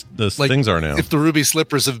things are now. If the ruby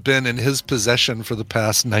slippers have been in his possession for the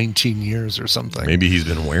past 19 years or something. Maybe he's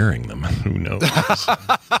been wearing them. Who knows?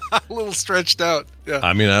 A little stretched out. Yeah.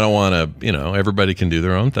 I don't want to, everybody can do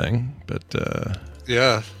their own thing. But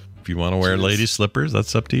yeah, if you want to wear ladies' slippers,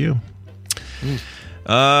 that's up to you.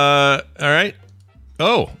 All right.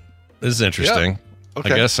 Oh, this is interesting. Yeah.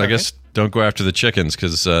 Okay. I guess Don't go after the chickens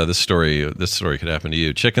because this story could happen to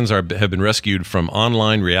you. Chickens have been rescued from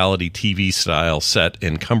online reality TV style set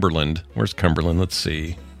in Cumberland. Where's Cumberland? Let's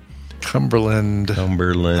see. Cumberland.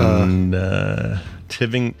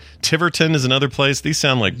 Tiverton is another place. These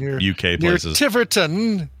sound like UK places. Near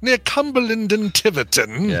Tiverton, near Cumberland and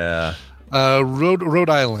Tiverton. Yeah. Rhode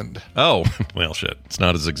Island. Oh, well, shit. It's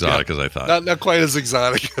not as exotic as I thought. Not quite as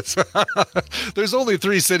exotic. There's only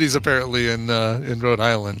 3 cities apparently in Rhode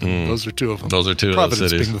Island. Those are 2 of them. Those are 2 Providence of the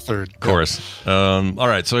cities. Being the third. Of course. All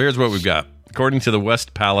right, so here's what we've got. According to the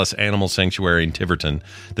West Palace Animal Sanctuary in Tiverton,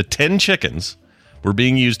 the 10 chickens were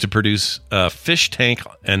being used to produce Fish Tank,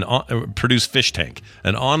 an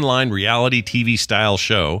online reality TV style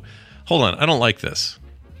show. Hold on, I don't like this.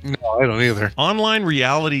 No, I don't either. Online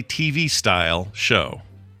reality TV style show.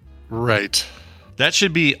 Right. That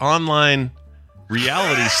should be online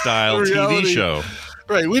reality style TV show.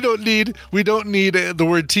 Right. We don't need the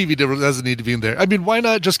word TV doesn't need to be in there. I mean, why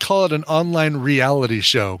not just call it an online reality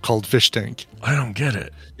show called Fish Tank? I don't get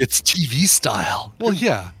it. It's TV style. Well,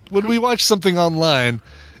 yeah. When we watch something online,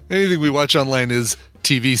 anything we watch online is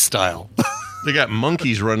TV style. They got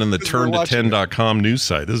monkeys running the turnto10.com news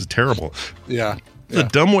site. This is terrible. Yeah. It's a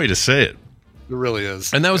dumb way to say it. It really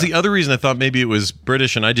is. And that was the other reason I thought maybe it was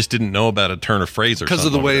British and I just didn't know about a turn of phrase or something. Because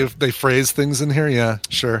of the way they phrase things in here? Yeah,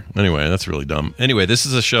 sure. Anyway, that's really dumb. Anyway, this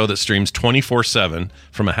is a show that streams 24/7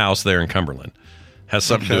 from a house there in Cumberland. Has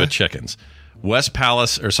something to do with chickens. West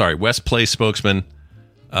Place spokesman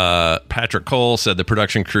Patrick Cole said the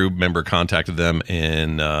production crew member contacted them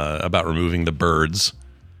about removing the birds.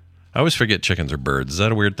 I always forget chickens are birds. Is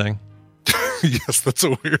that a weird thing? Yes, that's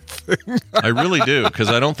a weird thing. I really do, because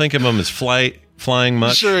I don't think of them as flying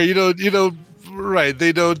much. Sure, you don't. Right,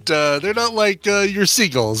 they don't. They're not like your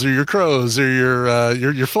seagulls or your crows or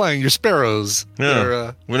your flying your sparrows.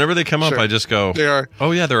 Yeah. Whenever they come up, I just go. They are.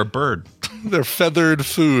 Oh yeah, they're a bird. They're feathered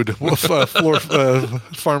food,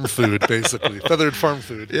 farm food, basically. Feathered farm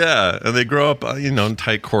food. Yeah, and they grow up, in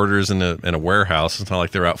tight quarters in a warehouse. It's not like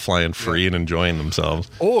they're out flying free and enjoying themselves.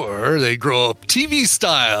 Or they grow up TV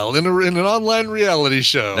style in an online reality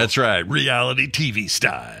show. That's right, reality TV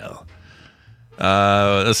style.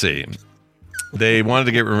 Let's see. They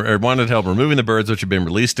wanted to help removing the birds, which had been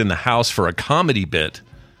released in the house for a comedy bit,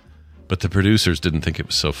 but the producers didn't think it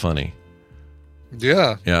was so funny.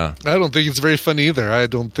 Yeah. I don't think it's very funny either. I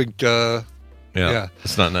don't think.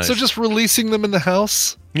 It's not nice. So just releasing them in the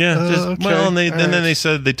house. Yeah. Okay. Well, and then they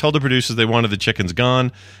said they told the producers they wanted the chickens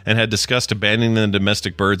gone and had discussed abandoning the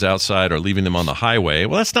domestic birds outside or leaving them on the highway.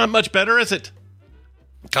 Well, that's not much better, is it?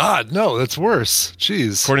 God, no, that's worse.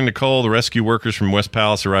 Jeez. According to Cole, the rescue workers from West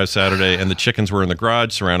Palace arrived Saturday, and the chickens were in the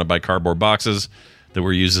garage surrounded by cardboard boxes that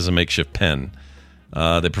were used as a makeshift pen.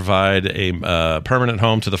 They provide a permanent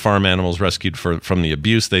home to the farm animals rescued from the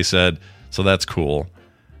abuse, they said. So that's cool.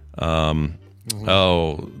 They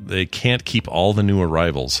can't keep all the new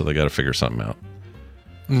arrivals, so they got to figure something out.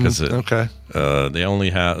 They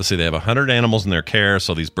only have, they have 100 animals in their care,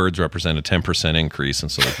 so these birds represent a 10% increase,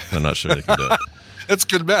 and so they're not sure they can do it. That's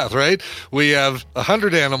good math, right? We have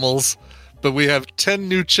 100 animals, but we have 10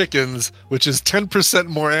 new chickens, which is 10%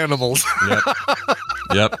 more animals.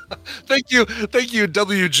 Yep. Thank you,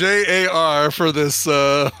 WJAR, for this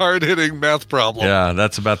hard-hitting math problem. Yeah,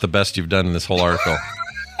 that's about the best you've done in this whole article.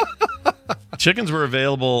 Chickens were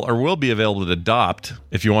available, or will be available to adopt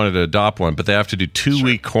if you wanted to adopt one, but they have to do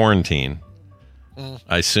 2-week quarantine.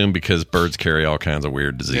 I assume because birds carry all kinds of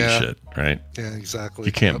weird disease shit, right? Yeah, exactly.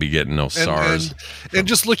 You can't be getting no SARS. And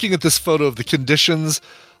just looking at this photo of the conditions,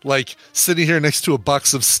 like sitting here next to a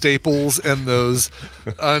box of staples and those,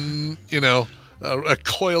 a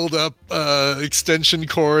coiled up extension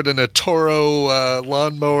cord and a Toro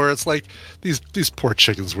lawnmower. It's like these poor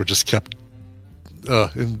chickens were just kept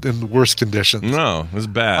in the worst conditions. No, it was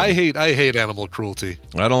bad. I hate animal cruelty.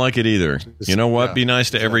 I don't like it either. You know what? Be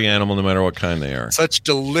nice to every animal, no matter what kind they are. Such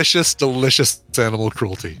delicious animal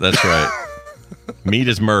cruelty. That's right. Meat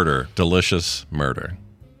is murder. Delicious murder.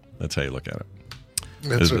 That's how you look at it.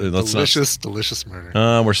 That's right. Delicious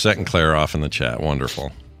murder. We're setting Claire off in the chat.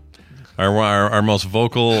 Wonderful. Our most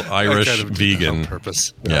vocal Irish vegan. On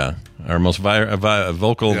purpose. Yeah. Our most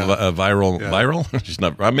vocal viral. She's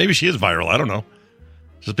not. Maybe she is viral. I don't know.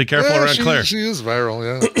 Just be careful around Claire. She is viral,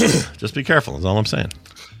 yeah. Just be careful is all I'm saying.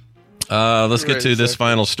 Let's get to this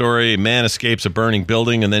final story. A man escapes a burning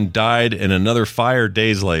building and then died in another fire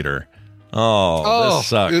days later. Oh, this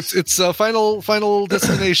sucks. It's a final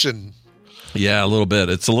destination. Yeah, a little bit.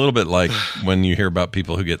 It's a little bit like when you hear about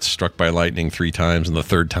people who get struck by lightning 3 times and the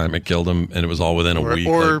 3rd time it killed them, and it was all within a week.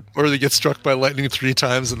 Or they get struck by lightning 3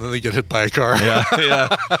 times and then they get hit by a car.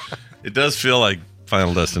 Yeah. It does feel like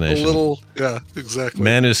Final destination. A little, yeah, exactly.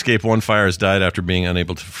 Man who escaped one fire has died after being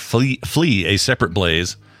unable to flee a separate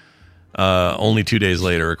blaze. Only 2 days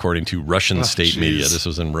later, according to Russian state media. This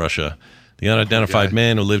was in Russia. The unidentified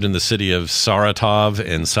man who lived in the city of Saratov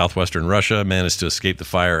in southwestern Russia managed to escape the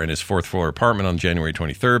fire in his fourth-floor apartment on January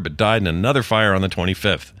 23rd, but died in another fire on the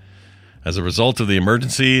 25th. As a result of the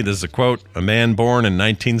emergency, this is a quote, a man born in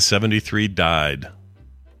 1973 died.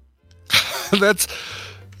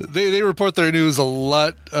 They report their news a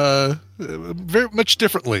lot, very much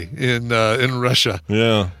differently in Russia.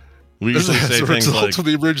 Yeah. We usually say as a things result like, of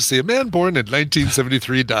the emergency, a man born in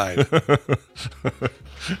 1973 died.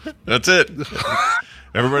 That's it.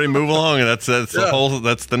 Everybody move along. That's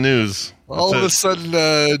the news. All of a sudden,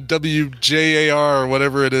 WJAR or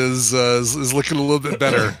whatever it is looking a little bit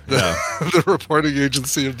better. The reporting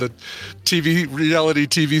agency of the reality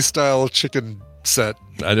TV style chicken set.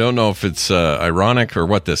 I don't know if it's ironic or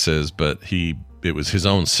what this is, but it was his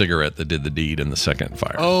own cigarette that did the deed in the second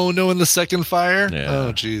fire. Oh, no, in the second fire? Yeah.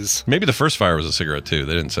 Oh, geez. Maybe the first fire was a cigarette, too.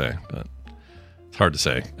 They didn't say, but it's hard to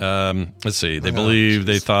say. Let's see.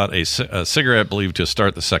 They thought a cigarette believed to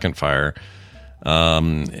start the second fire.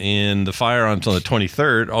 In the fire until the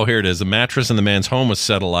 23rd, oh, here it is. The mattress in the man's home was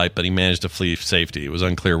set alight, but he managed to flee safety. It was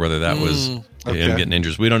unclear whether that was him getting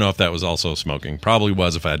injured. We don't know if that was also smoking. Probably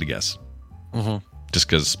was, if I had to guess. Mm-hmm. Just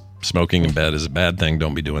because smoking in bed is a bad thing,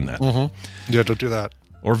 don't be doing that. Mm-hmm. Yeah, don't do that.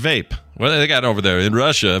 Or vape. What do they got over there in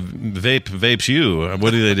Russia? Vapes you.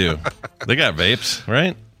 What do they do? They got vapes,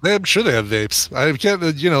 right? I'm sure they have vapes. I can't,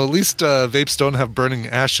 at least vapes don't have burning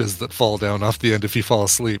ashes that fall down off the end if you fall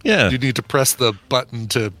asleep. Yeah. You need to press the button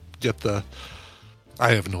to get the...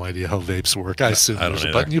 I have no idea how vapes work. I assume there's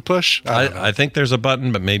a button you push. I think there's a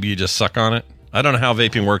button, but maybe you just suck on it. I don't know how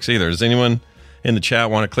vaping works either. Does anyone in the chat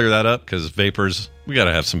want to clear that up? Because vapors, we got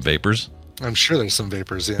to have some vapors. I'm sure there's some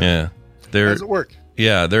vapors, yeah. Yeah. How does it work?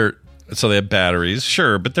 Yeah, so they have batteries,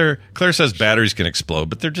 sure, but Claire says batteries can explode,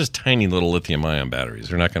 but they're just tiny little lithium-ion batteries.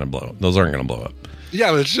 They're not going to blow up. Those aren't going to blow up.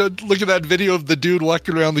 Yeah, but look at that video of the dude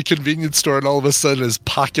walking around the convenience store and all of a sudden his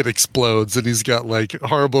pocket explodes and he's got like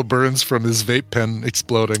horrible burns from his vape pen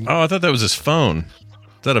exploding. Oh, I thought that was his phone.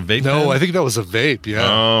 Is that a vape pen? No, I think that was a vape, yeah.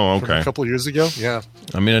 Oh, okay. From a couple of years ago, yeah.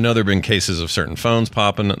 I mean, I know there have been cases of certain phones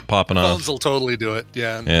popping off. Phones will totally do it,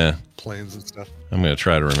 yeah. Yeah. Planes and stuff. I'm going to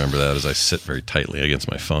try to remember that as I sit very tightly against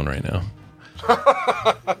my phone right now.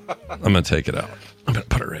 I'm going to take it out. I'm going to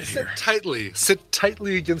put it right here. Sit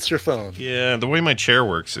tightly against your phone. Yeah, the way my chair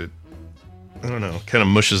works, I don't know, kind of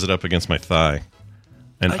mushes it up against my thigh.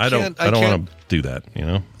 And I don't want to do that,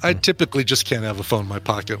 I typically just can't have a phone in my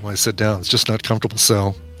pocket when I sit down. It's just not comfortable.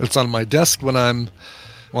 So it's on my desk when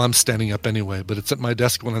I'm standing up anyway, but it's at my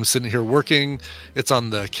desk when I'm sitting here working. It's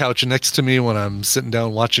on the couch next to me when I'm sitting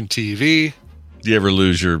down watching TV. Do you ever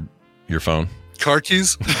lose your phone? Car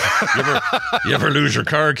keys? You ever lose your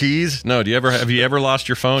car keys? No. Have you ever lost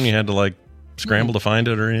your phone? You had to scramble to find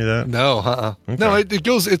it or any of that? No, Okay. No,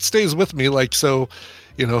 it stays with me. So,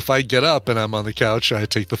 if I get up and I'm on the couch, I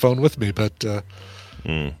take the phone with me. But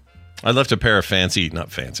I left a pair of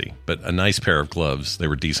but a nice pair of gloves. They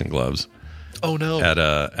were decent gloves. Oh no!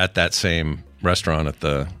 At that same restaurant at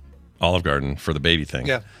the Olive Garden for the baby thing.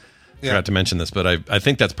 Yeah. Forgot to mention this, but I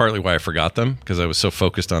think that's partly why I forgot them, because I was so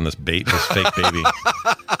focused on this fake baby.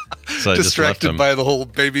 So I distracted by the whole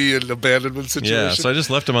baby and abandonment situation. Yeah, so I just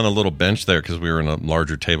left them on a little bench there because we were in a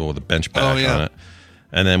larger table with a bench back on it.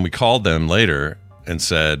 And then we called them later and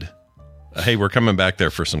said, "Hey, we're coming back there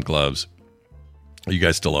for some gloves. Are you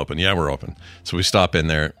guys still open?" "Yeah, we're open." So we stop in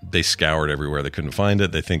there. They scoured everywhere. They couldn't find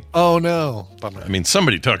it. They think, "Oh no!" Bummer. I mean,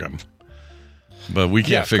 somebody took them. But we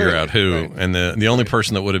can't figure out who. Right. And the only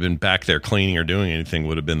person that would have been back there cleaning or doing anything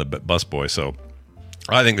would have been the busboy. So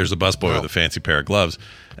I think there's a busboy with a fancy pair of gloves.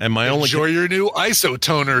 And enjoy your new ISO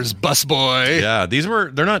toners, busboy. Yeah,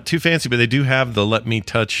 they're not too fancy, but they do have the let me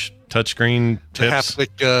touchscreen tips. The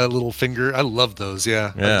haptic little finger. I love those.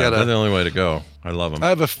 Yeah, they're the only way to go. I love them. I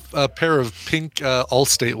have a pair of pink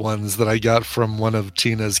Allstate ones that I got from one of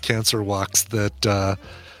Tina's cancer walks that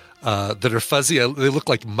are fuzzy. They look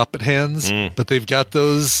like Muppet hands, but they've got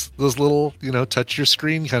those little, touch your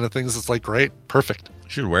screen kind of things. It's great. Perfect. You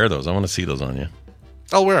should wear those. I want to see those on you.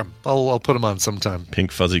 I'll wear them. I'll put them on sometime.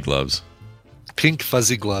 Pink fuzzy gloves. Pink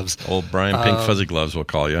fuzzy gloves. Old Brian Pink Fuzzy Gloves, we'll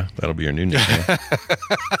call you. That'll be your new nickname.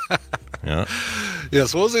 Yeah.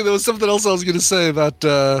 Yes. What was it? There was something else I was going to say about.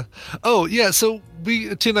 So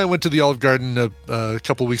Tina and I went to the Olive Garden a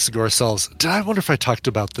couple weeks ago ourselves. I wonder if I talked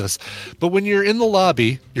about this, but when you're in the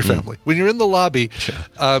lobby, your family, when you're in the lobby,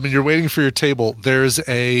 and you're waiting for your table, there's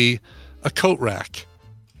a coat rack.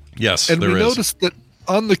 Yes, and we noticed that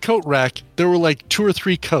on the coat rack there were 2 or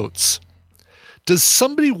 3 coats. Does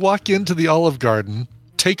somebody walk into the Olive Garden,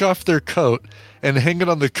 take off their coat, and hang it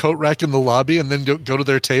on the coat rack in the lobby and then go to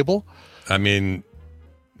their table? I mean,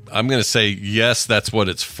 I'm going to say yes, that's what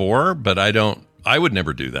it's for, but I would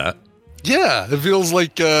never do that. Yeah, it feels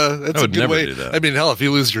like that's a good way. Do that. I mean, hell, if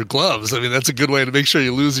you lose your gloves, I mean, that's a good way to make sure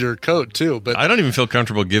you lose your coat too. But I don't even feel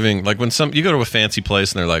comfortable giving, like when you go to a fancy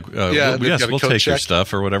place and they're like, yes, we'll take your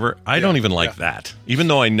stuff or whatever. I don't even like that, even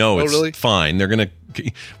though I know it's fine. They're going to,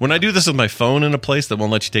 when I do this with my phone in a place that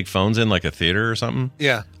won't let you take phones in, like a theater or something.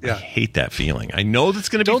 Yeah. I hate that feeling. I know that's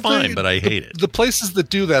going to be fine, but I hate it. The places that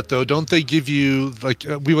do that, though, don't they give you, like,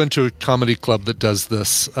 we went to a comedy club that does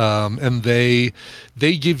this, and they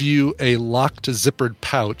give you a locked zippered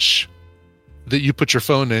pouch that you put your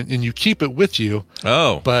phone in, and you keep it with you.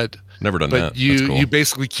 Oh, but never done that. You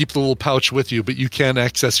basically keep the little pouch with you, but you can't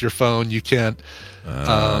access your phone. You can't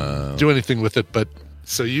do anything with it. But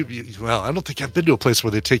so well, I don't think I've been to a place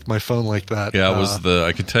where they take my phone like that. Yeah, it was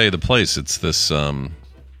I can tell you the place. It's this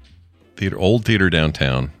old theater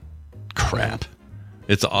downtown. Crap.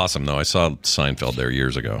 It's awesome though. I saw Seinfeld there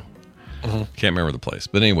years ago. Can't remember the place,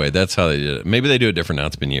 but anyway, that's how they did it. Maybe they do it different now.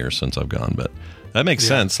 It's been years since I've gone, but that makes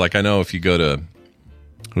sense. Like I know if you go to,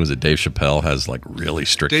 who is it? Dave Chappelle has like really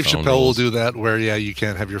strict. Dave phone Chappelle rules. will do that where you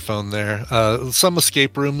can't have your phone there. Some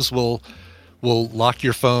escape rooms will lock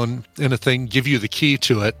your phone in a thing, give you the key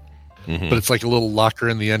to it, but it's like a little locker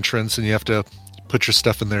in the entrance, and you have to put your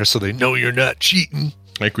stuff in there so they know you're not cheating.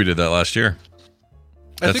 I think we did that last year.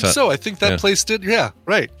 I think so. I think that place did. Yeah,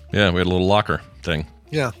 right. Yeah, we had a little locker thing.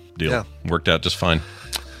 Yeah. Deal. Yeah. Worked out just fine.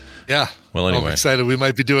 Yeah. Well, anyway. I'm excited. We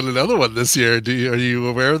might be doing another one this year. Are you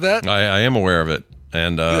aware of that? I am aware of it.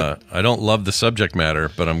 And I don't love the subject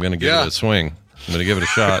matter, but I'm going to give it a swing. I'm going to give it a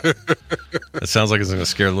shot. It sounds like it's going to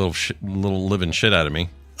scare a little living shit out of me.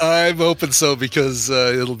 I'm hoping so because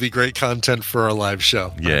it'll be great content for our live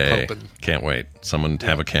show. Yay. Can't wait. Someone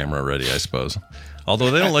have a camera ready, I suppose.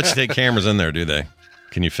 Although they don't let you take cameras in there, do they?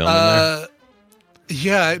 Can you film in there?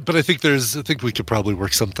 Yeah, but I think we could probably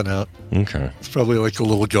work something out. Okay. It's probably like a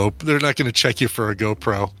little They're not going to check you for a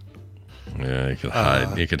GoPro. Yeah, you could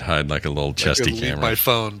hide. You could hide like a little chesty camera. My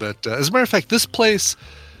phone, but as a matter of fact, this place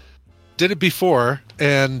did it before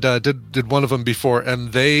and did one of them before,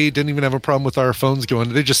 and they didn't even have a problem with our phones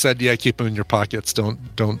going. They just said, "Yeah, keep them in your pockets.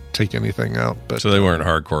 Don't take anything out." But so they weren't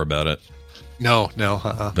hardcore about it. No.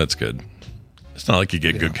 That's good. It's not like you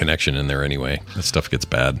get good connection in there anyway. That stuff gets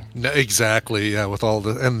bad. No, exactly. Yeah, with all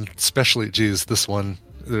and especially, this one,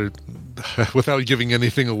 without giving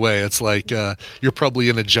anything away, it's like you're probably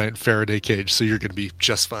in a giant Faraday cage, so you're going to be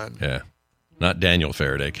just fine. Yeah. Not Daniel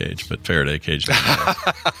Faraday Cage, but Faraday Cage. I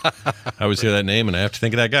always hear that name, and I have to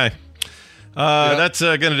think of that guy. That's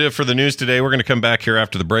going to do it for the news today. We're going to come back here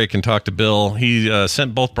after the break and talk to Bill. He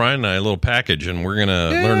sent both Brian and I a little package, and we're going to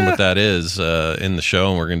learn what that is in the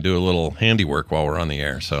show, and we're going to do a little handiwork while we're on the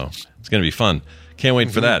air. So it's going to be fun. Can't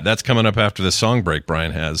wait for that. That's coming up after the song break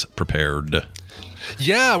Brian has prepared.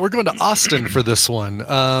 Yeah, we're going to Austin for this one.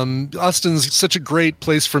 Austin's such a great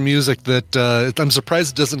place for music that I'm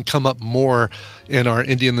surprised it doesn't come up more in our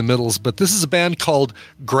Indie in the Middles. But this is a band called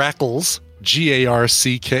Grackles, Grackles,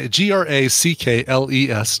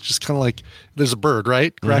 just kind of like there's a bird,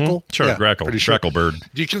 right? Grackle? Sure, yeah, Grackle. Sure. Grackle bird.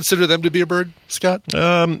 Do you consider them to be a bird, Scott?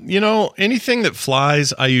 Anything that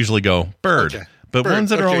flies, I usually go bird. Okay. But bird. Ones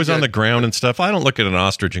that are always on the ground and stuff, I don't look at an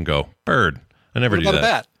ostrich and go bird. I never do that. What about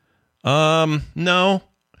a bat? No.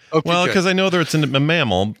 Okay, well, because I know that it's a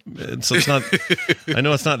mammal, so it's not. I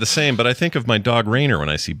know it's not the same, but I think of my dog Rainer when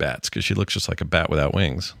I see bats because she looks just like a bat without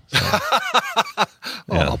wings. So.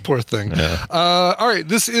 Oh, poor thing. Yeah. All right,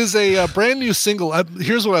 this is a brand new single.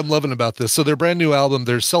 Here's what I'm loving about this. So their brand new album,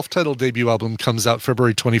 their self-titled debut album, comes out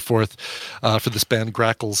February 24th for this band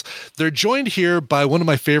Grackles. They're joined here by one of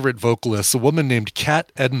my favorite vocalists, a woman named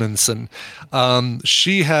Kat Edmondson.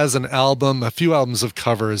 She has a few albums of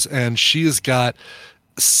covers, and she has got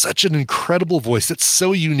such an incredible voice. It's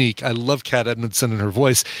so unique. I love Kat Edmondson and her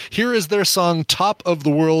voice. Here is their song, Top of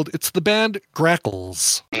the World. It's the band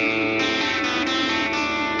Grackles.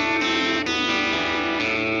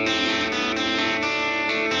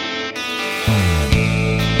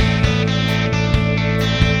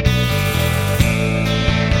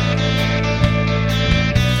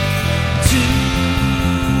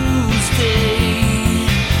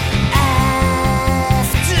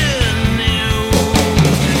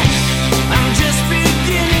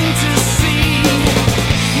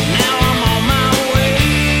 Now I'm on my way.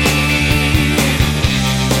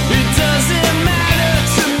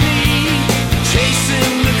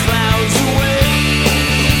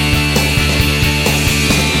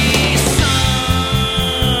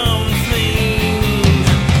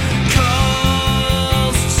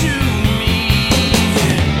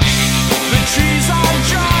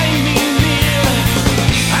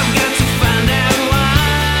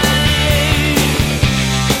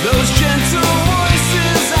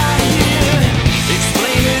 voices I hear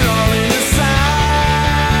explain it all in a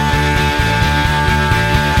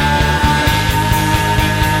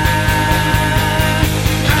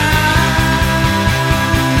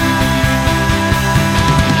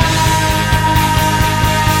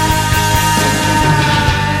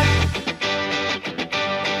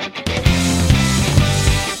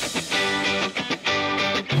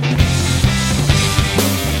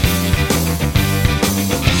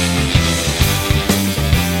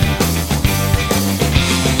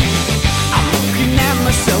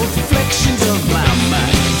reflections of my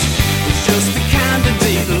mind. It's just the kind of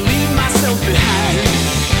day to leave myself behind.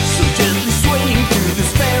 So gently swaying through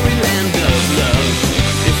this fairyland of love.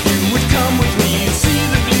 If you would come with me, you'd see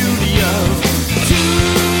the beauty of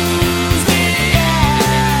Tuesday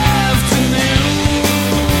afternoon.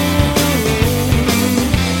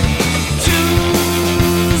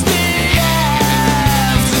 Tuesday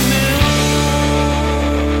afternoon.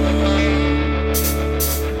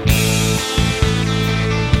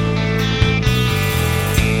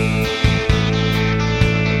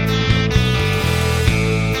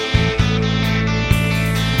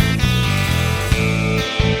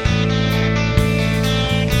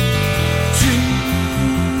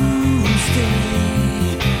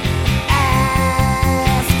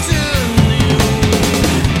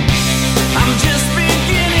 I'm just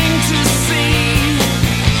beginning to see.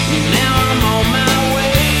 Now I'm on my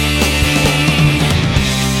way.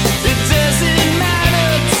 It doesn't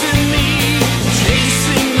matter to me,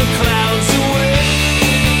 chasing the clouds away.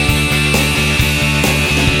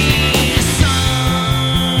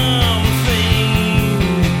 Something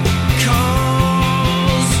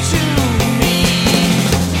calls to me.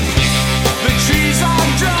 The trees are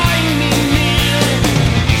drawing me near.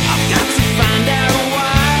 I've got to find out why.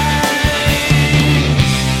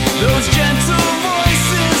 Those gentle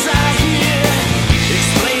voices I hear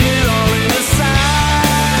explain it all in a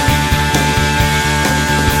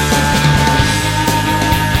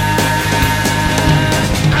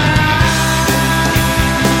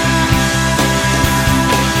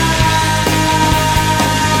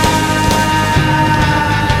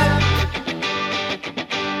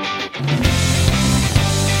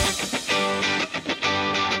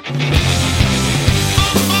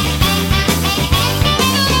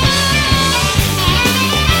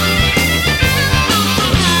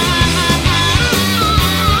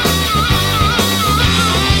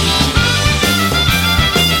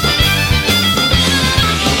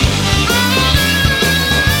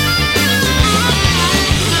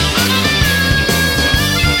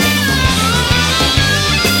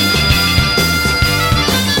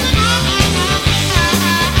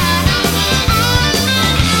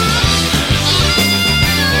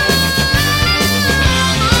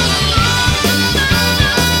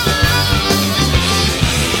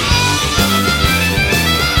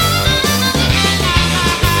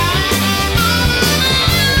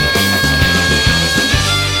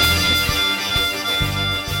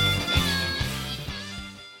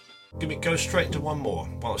Go straight to one more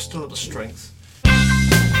while it's still at the strength.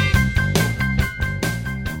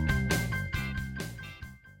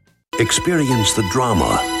 Experience the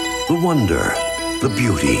drama, the wonder, the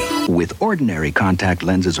beauty. With ordinary contact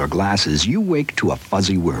lenses or glasses, you wake to a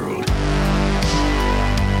fuzzy world.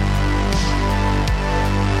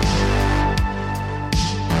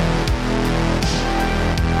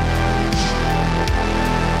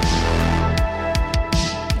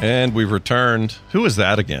 And we've returned. Who is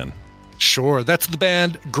that again? Sure, that's the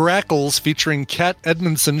band Grackles featuring Kat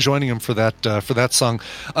Edmondson joining them for that song.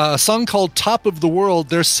 A song called Top of the World.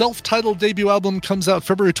 Their self-titled debut album comes out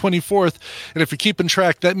February 24th, and if you're keeping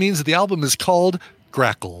track, that means that the album is called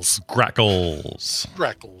Grackles. Grackles.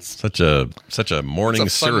 Grackles. Such a morning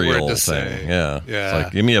It's a fun cereal word to thing. say. Yeah. Yeah. It's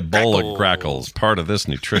like, give me a bowl Grackles. of Grackles, part of this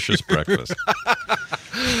nutritious breakfast.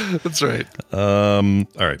 That's right. All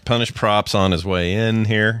right, Punish Props on his way in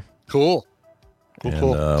here. Cool. And,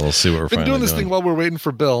 Cool. we'll see what we're Been finally doing this thing while we're waiting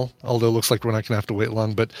for Bill, although it looks like we're not going to have to wait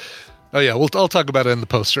long. But oh yeah, I'll talk about it in the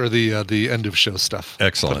post or the end of show stuff.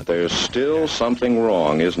 Excellent. There's still something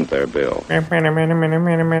wrong, isn't there, Bill?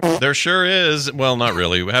 There sure is. Well, not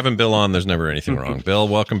really. Having Bill on, there's never anything wrong. Bill,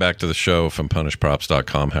 welcome back to the show from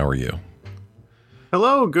punishprops.com. How are you?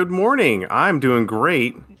 Hello, good morning. I'm doing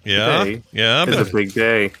great. Yeah, today. yeah. It's a big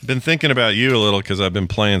day. Been thinking about you a little because I've been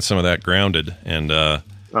playing some of that Grounded and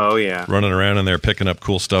oh yeah, running around in there picking up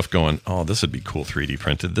cool stuff. Going, oh, this would be cool 3D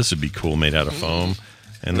printed. This would be cool made out of foam.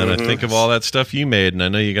 And then I think of all that stuff you made, and I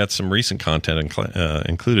know you got some recent content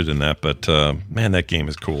included in that. But man, that game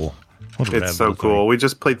is cool. It's so cool. We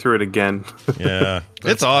just played through it again. Yeah,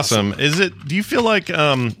 it's awesome. Is it? Do you feel like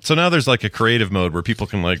so now there's like a creative mode where people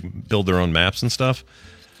can like build their own maps and stuff.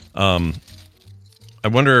 I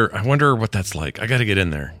wonder what that's like. I got to get in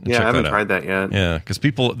there. And check I haven't that out. tried that yet. Yeah, because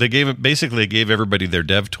they gave everybody their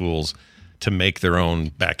dev tools to make their own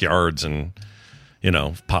backyards and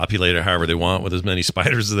populate it however they want with as many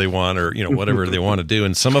spiders as they want, or whatever they want to do.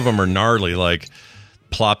 And some of them are gnarly, like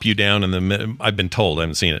plop you down in the. I've been told, I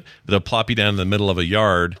haven't seen it. But they'll plop you down in the middle of a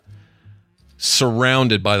yard,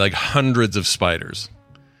 surrounded by like hundreds of spiders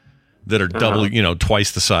that are double,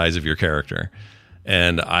 twice the size of your character.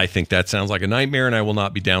 And I think that sounds like a nightmare, and I will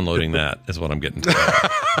not be downloading that, is what I'm getting to.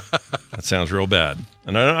 That sounds real bad.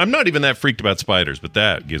 And I'm not even that freaked about spiders, but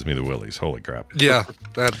that gives me the willies. Holy crap. Yeah,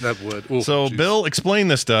 that would. Ooh, so, geez. Bill, explain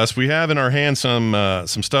this to us. We have in our hands some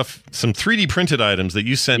stuff, some 3D printed items that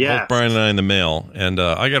you sent both Brian and I in the mail. And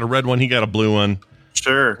I got a red one, he got a blue one.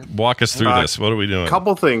 Sure. Walk us through this. What are we doing? A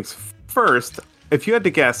couple things. First, if you had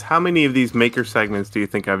to guess, how many of these maker segments do you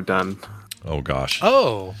think I've done? Oh, gosh.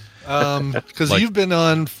 Oh. Because you've been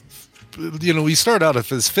on, we started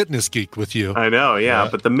out as Fitness Geek with you. I know, yeah.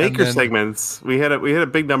 But the maker segments, we had a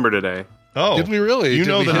big number today. Oh, did we really? You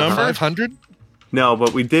know the number? 500? No,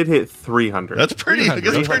 but we did hit 300. That's pretty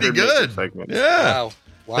good. Yeah.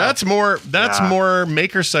 Wow. That's more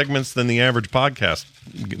maker segments than the average podcast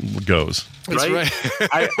goes. That's right.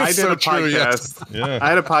 I did so a podcast. Yes. Yeah. I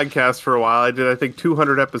had a podcast for a while. I did, I think,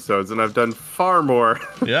 200 episodes, and I've done far more.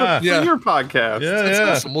 Yeah. for your podcast. Yeah, That's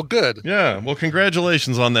awesome. Well, good. Yeah. Well,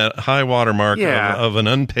 congratulations on that high water mark of an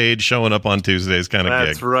unpaid showing up on Tuesdays kind of gig.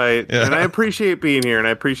 That's right. Yeah. And I appreciate being here, and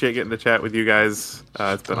I appreciate getting to chat with you guys.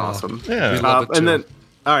 It's been awesome. Yeah. We love it too. And then,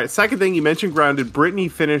 all right, second thing, you mentioned Grounded. Brittany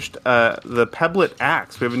finished the Pebblet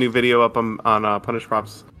Axe. We have a new video up on Punish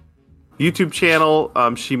Props YouTube channel.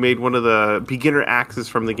 She made one of the beginner axes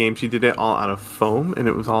from the game. She did it all out of foam, and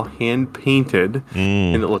it was all hand painted,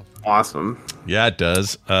 and it looked awesome. Yeah, it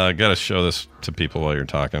does. Got to show this to people while you're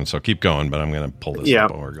talking, so keep going. But I'm going to pull this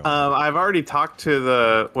up while we're going. I've already talked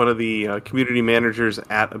to one of the community managers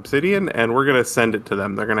at Obsidian, and we're going to send it to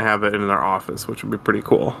them. They're going to have it in their office, which would be pretty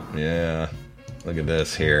cool. Yeah, look at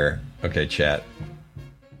this here. Okay, chat.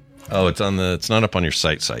 Oh, it's not up on your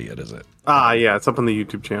site yet, is it? Yeah, it's up on the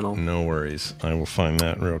YouTube channel. No worries. I will find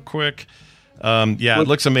that real quick. It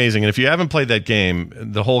looks amazing. And if you haven't played that game,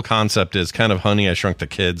 the whole concept is kind of Honey, I Shrunk the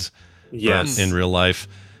Kids. Yes. In real life.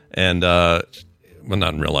 And, well,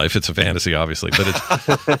 not in real life. It's a fantasy, obviously.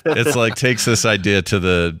 But it's like takes this idea to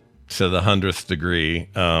the 100th degree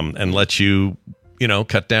and lets you,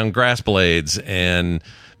 cut down grass blades and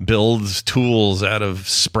builds tools out of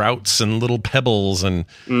sprouts and little pebbles and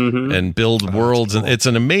build worlds. Cool. And it's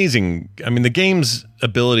an amazing, the game's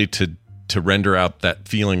ability to render out that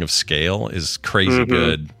feeling of scale is crazy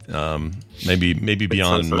good. Maybe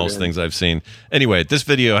beyond most things I've seen. Anyway, this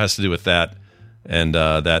video has to do with that and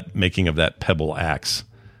that making of that pebble axe,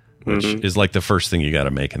 which is like the first thing you got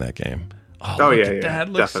to make in that game. Oh yeah, that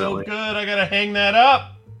looks definitely so good. I got to hang that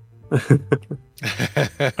up.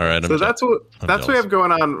 All right. So that's what we have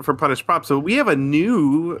going on for Punish Props. So we have a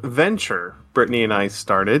new venture Brittany and I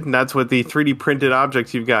started, and that's what the 3D printed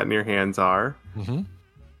objects you've got in your hands are.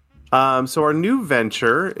 So our new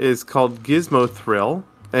venture is called Gizmo Thrill,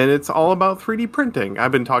 and it's all about 3D printing.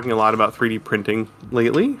 I've been talking a lot about 3D printing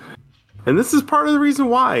lately, and this is part of the reason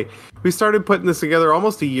why we started putting this together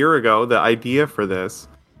almost a year ago, the idea for this.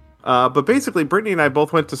 But basically, Brittany and I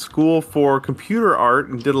both went to school for computer art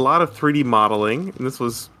and did a lot of 3D modeling. And this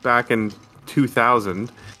was back in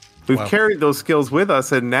 2000. We've carried those skills with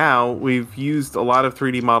us, and now we've used a lot of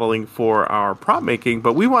 3D modeling for our prop making.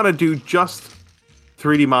 But we want to do just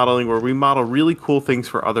 3D modeling where we model really cool things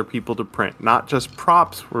for other people to print, not just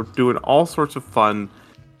props. We're doing all sorts of fun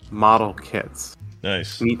model kits.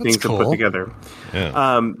 Nice. Neat things to put together.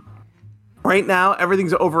 Yeah. Right now,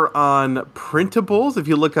 everything's over on Printables. If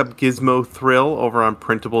you look up Gizmo Thrill over on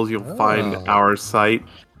Printables, you'll find our site.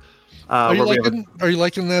 Are you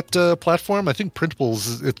liking that platform? I think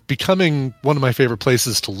Printables, it's becoming one of my favorite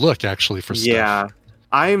places to look, actually, for stuff. Yeah,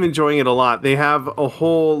 I am enjoying it a lot. They have a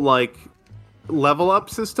whole, level up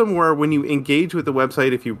system where when you engage with the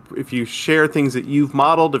website, if you share things that you've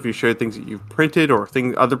modeled, if you share things that you've printed or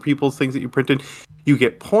other people's things that you printed, you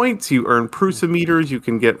get points, you earn Prusa meters, you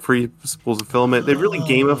can get free spools of filament. They've really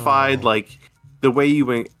gamified the way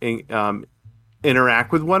you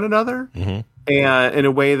interact with one another, and in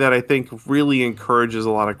a way that I think really encourages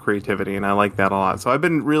a lot of creativity, and I like that a lot. So I've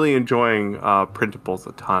been really enjoying Printables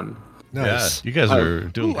a ton. Nice. Yeah, you guys are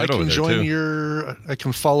doing good over there too. I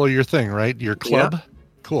can follow your thing, right? Your club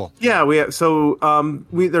cool. Yeah,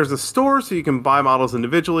 there's a store so you can buy models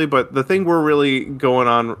individually, but the thing we're really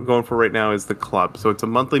going for right now is the club. So it's a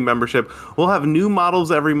monthly membership. We'll have new models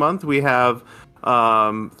every month. We have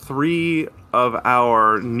 3 of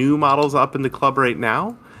our new models up in the club right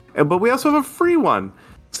now, but we also have a free one.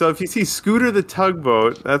 So if you see Scooter the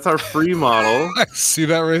Tugboat, that's our free model. I see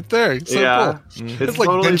that right there. It's so cool. It's like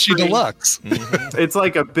totally Benchy free. Deluxe. It's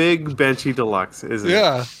like a big Benchy Deluxe, isn't it?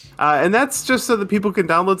 Yeah. And that's just so that people can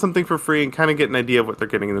download something for free and kind of get an idea of what they're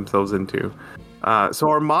getting themselves into. So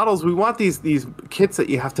our models, we want these kits that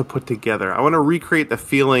you have to put together. I want to recreate the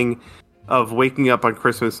feeling of waking up on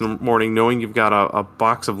Christmas morning knowing you've got a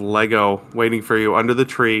box of Lego waiting for you under the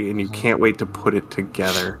tree and you can't wait to put it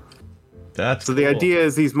together. So the idea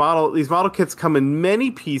is these model kits come in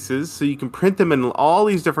many pieces, so you can print them in all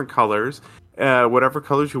these different colors, whatever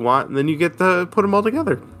colors you want, and then you get to put them all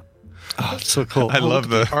together. Oh, it's so cool. I love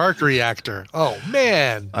the arc reactor. Oh,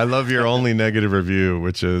 man. I love your only negative review,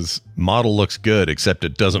 which is model looks good, except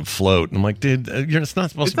it doesn't float. And I'm like, dude, it's not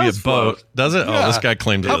supposed to be a boat. Does it? Yeah. Oh, this guy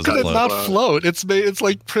claimed it doesn't float. How could it not float? It's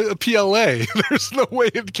like a PLA. There's no way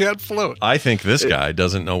it can't float. I think this guy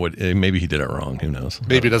doesn't know what, maybe he did it wrong. Who knows?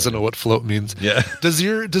 Maybe he doesn't know what float means. Yeah. Does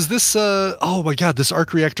this, oh my God, this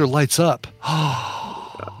arc reactor lights up.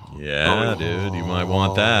 Yeah, dude, you might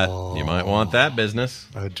want that. You might want that business.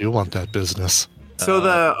 I do want that business. So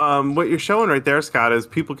the what you're showing right there, Scott, is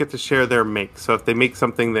people get to share their make. So if they make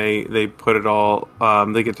something, they put it all.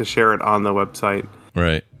 They get to share it on the website.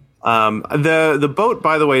 Right. The boat,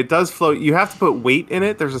 by the way, it does float. You have to put weight in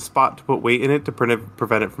it. There's a spot to put weight in it to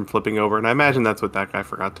prevent it from flipping over. And I imagine that's what that guy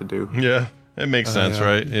forgot to do. Yeah, it makes sense,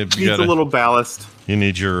 right? It needs a little ballast. You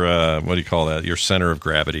need your what do you call that? Your center of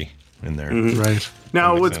gravity in there. Mm-hmm. Right.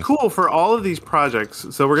 Now, what's cool for all of these projects,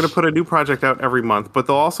 so we're going to put a new project out every month, but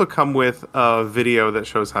they'll also come with a video that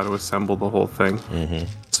shows how to assemble the whole thing. Mm-hmm.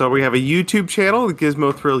 So we have a YouTube channel, the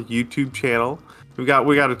Gizmo Thrill YouTube channel. We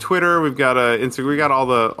got a Twitter, we've got a Instagram, we got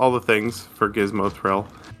all the things for Gizmo Thrill.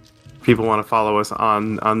 People want to follow us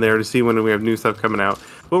on there to see when we have new stuff coming out.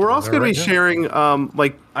 But we're also going to be sharing,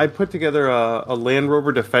 like I put together a Land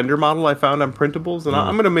Rover Defender model I found on printables, and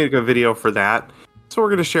I'm going to make a video for that. So we're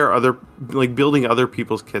going to share building other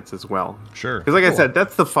people's kits as well. Sure. Because like I said,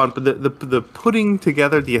 that's the fun, but the putting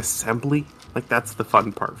together, the assembly, that's the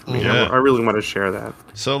fun part for me. Yeah. I really want to share that.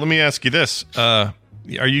 So let me ask you this.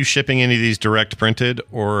 Are you shipping any of these direct printed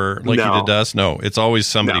or like you did to us? No, it's always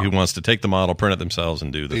somebody who wants to take the model, print it themselves,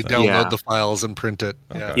 and do the thing. They download the files and print it.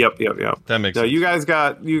 Okay. Yep. That makes sense. You guys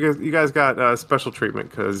got special treatment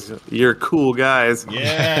because you're cool guys.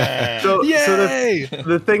 Yeah. So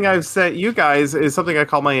the thing I've sent you guys is something I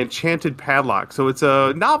call my enchanted padlock. So it's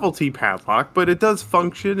a novelty padlock, but it does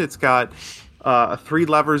function. It's got 3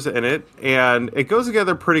 levers in it, and it goes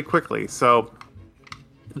together pretty quickly. So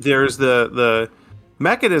there's the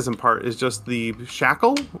mechanism part is just the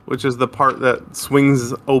shackle, which is the part that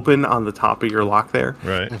swings open on the top of your lock there.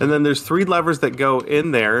 Right. And then there's 3 levers that go in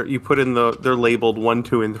there. You put in they're labeled 1,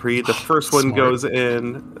 2, and 3. The first one goes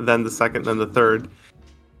in, then the second, then the third.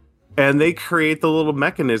 And they create the little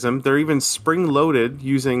mechanism. They're even spring loaded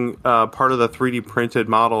using part of the 3D printed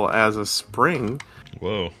model as a spring.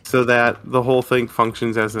 Whoa. So that the whole thing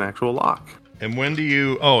functions as an actual lock. And when do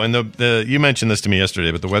you, and the you mentioned this to me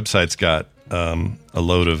yesterday, but the website's got a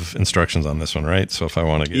load of instructions on this one, right? So if I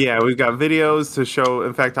want to get... Yeah, we've got videos to show.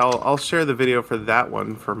 In fact, I'll share the video for that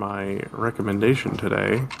one for my recommendation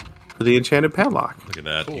today for the enchanted padlock. Look at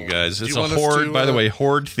that, you guys. It's a Horde, by the way,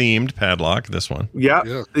 Horde-themed padlock, this one.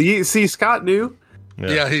 Yeah. You see, Scott knew.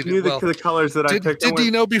 Yeah, he knew the colors that I picked. Did he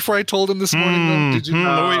know before I told him this morning? Though? Did you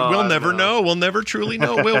know? We'll never know. We'll never truly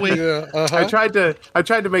know, will we? I tried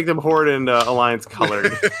to make them Horde and Alliance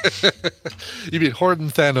colored. You mean Horde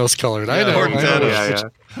and Thanos colored? I know. Horde and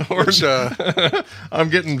Thanos. Yeah. I'm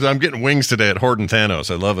getting wings today at Horde and Thanos.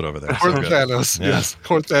 I love it over there. Horde and Thanos. Yeah. Yes,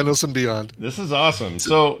 Horde, Thanos, and beyond. This is awesome.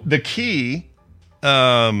 So the key,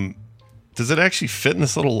 does it actually fit in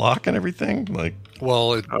this little lock and everything?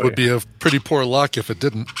 Well, it would be a pretty poor lock if it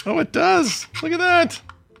didn't. Oh, it does. Look at that.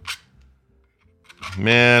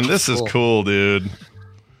 Man, this is cool, dude.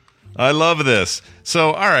 I love this.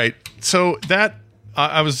 So, all right. So that,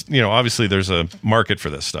 I was, obviously there's a market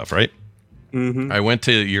for this stuff, right? Mm-hmm. I went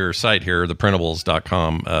to your site here,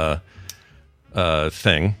 theprintables.com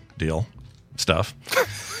stuff.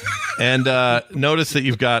 And notice that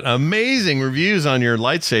you've got amazing reviews on your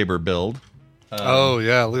lightsaber build. Oh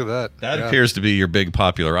yeah, look at that. That appears to be your big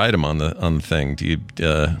popular item on the thing. Do you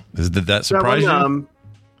did that surprise you?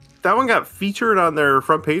 That one got featured on their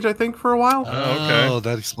front page, I think, for a while. Oh, okay. Oh,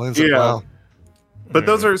 that explains it. Wow. But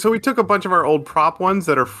those are, so we took a bunch of our old prop ones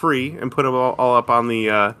that are free and put them all up on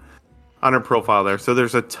the on our profile there. So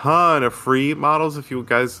there's a ton of free models. If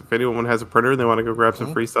anyone has a printer and they want to go grab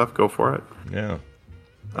some free stuff, go for it. Yeah.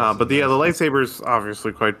 But the lightsaber is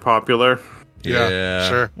obviously quite popular. Yeah,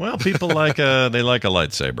 sure. Well, people like a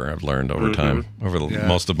lightsaber. I've learned over time, over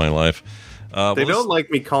most of my life. They don't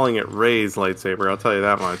like me calling it Rey's lightsaber. I'll tell you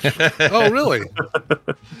that much. Oh, really?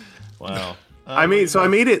 Wow. I made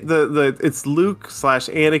it it's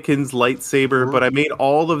Luke/Anakin's lightsaber, but I made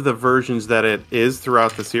all of the versions that it is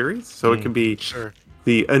throughout the series. So it can be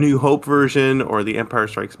the A New Hope version, or the Empire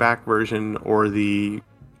Strikes Back version, or the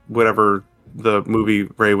whatever the movie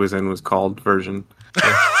Rey was in was called version.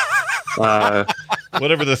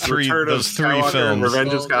 Whatever those three Skywalker films.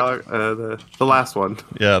 Revenge of Skywalker, the last one.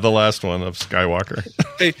 Yeah, the last one of Skywalker.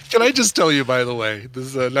 Hey, can I just tell you, by the way,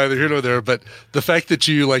 this is neither here nor there, but the fact that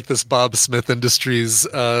you like this Bob Smith Industries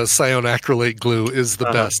cyanacrylate glue is the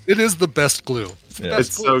best. It is the best glue.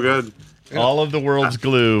 It's so good. Yeah. All of the world's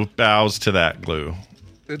glue bows to that glue.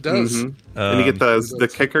 It does. And you get the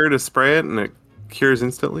kicker to spray it, and it cures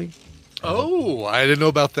instantly. Oh, I didn't know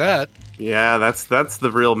about that. Yeah, that's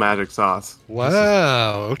the real magic sauce.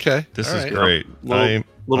 Wow. Okay. This is great.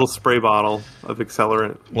 Little spray bottle of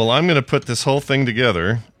accelerant. Well, I'm going to put this whole thing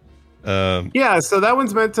together. Yeah, so that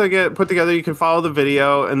one's meant to get put together. You can follow the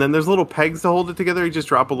video, and then there's little pegs to hold it together. You just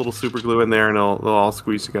drop a little super glue in there, and they'll all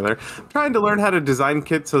squeeze together. I'm trying to learn how to design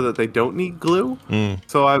kits so that they don't need glue.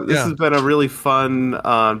 So this has been a really fun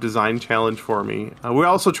design challenge for me. We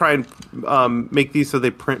also try and make these so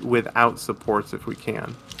they print without supports if we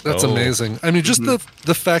can. That's amazing. I mean, just the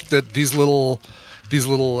fact that these little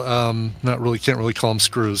can't really call them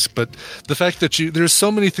screws, but the fact that there's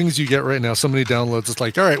so many things you get right now, so many downloads. It's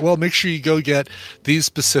like, all right, well, make sure you go get these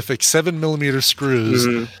specific 7mm screws.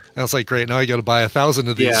 And it's like, great, now I got to buy 1,000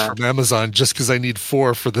 of these from Amazon just because I need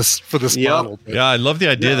 4 for this model. Yeah, I love the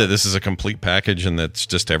idea that this is a complete package and that's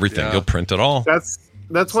just everything. You'll print it all.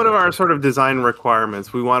 That's one of our sort of design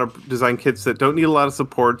requirements. We want to design kits that don't need a lot of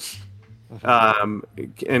supports.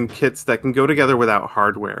 And kits that can go together without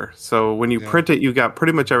hardware. So when you print it, you got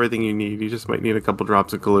pretty much everything you need. You just might need a couple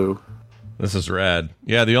drops of glue. This is rad.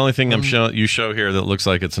 Yeah, the only thing you show here that looks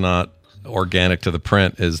like it's not organic to the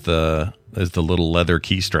print is the little leather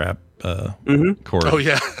key strap cord. Oh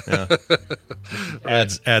yeah.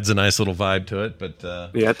 adds a nice little vibe to it, but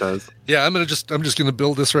yeah, it does. Yeah, I'm just gonna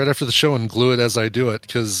build this right after the show and glue it as I do it,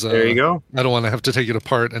 because there you go. I don't want to have to take it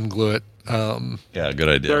apart and glue it. Yeah, good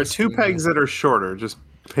idea. There are 2 pegs that are shorter. Just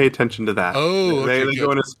pay attention to that. Oh, okay, they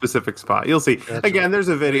go in a specific spot. You'll see. Gotcha. Again, there's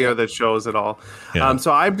a video that shows it all. Yeah.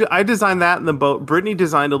 So I designed that in the boat. Brittany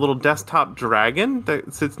designed a little desktop dragon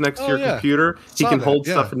that sits next to your computer. He can hold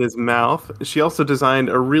stuff in his mouth. She also designed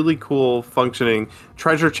a really cool functioning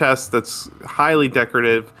treasure chest that's highly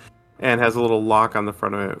decorative and has a little lock on the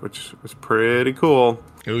front of it, which was pretty cool.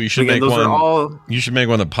 Ooh, you should make one. You should make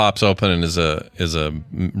one that pops open and is a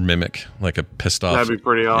mimic, like a pissed off. That'd be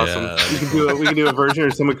pretty awesome. Yeah, we can do a version,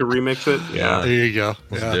 or someone could remix it. Yeah, there you go.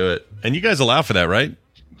 Let's do it. And you guys allow for that, right?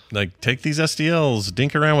 Like, take these STLs,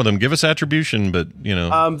 dink around with them, give us attribution, but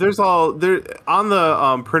there's all there on the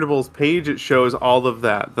printables page. It shows all of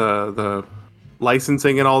that, the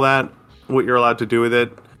licensing and all that, what you're allowed to do with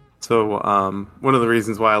it. So one of the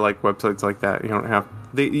reasons why I like websites like that, you don't have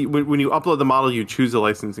when you upload the model, you choose the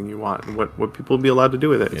licensing you want and what people will be allowed to do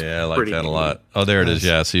with it. Yeah, I like that a lot. Oh, there it is.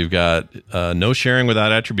 Yeah, so you've got no sharing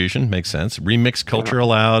without attribution, makes sense. Remixed culture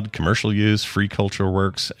allowed, commercial use, free cultural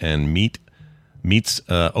works, and meets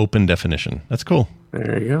open definition. That's cool.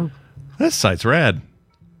 There you go. This site's rad.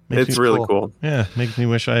 It's really cool. Yeah, makes me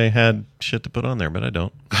wish I had shit to put on there, but I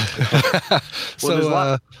don't. There's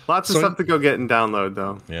lots of stuff to go get and download,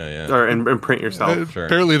 though. Yeah. Or and print yourself. Sure.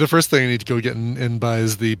 Apparently, the first thing I need to go get and buy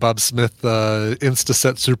is the Bob Smith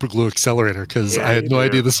Instaset Superglue Accelerator, because I had no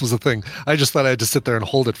idea this was a thing. I just thought I had to sit there and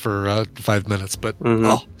hold it for 5 minutes, but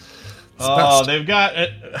they've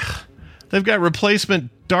got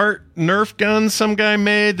replacement dart Nerf guns some guy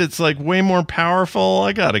made that's like way more powerful.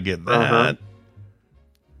 I gotta get that.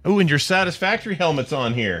 Oh, and your Satisfactory helmet's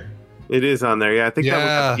on here. It is on there. Yeah, I think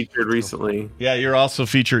that was featured recently. Yeah, you're also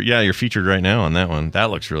featured. Yeah, you're featured right now on that one. That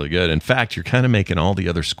looks really good. In fact, you're kind of making all the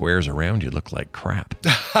other squares around you look like crap.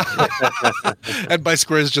 And by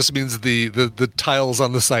squares just means the tiles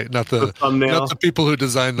on the site, not the thumbnail. Not the people who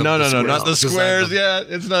designed them. No, not the squares. Yeah,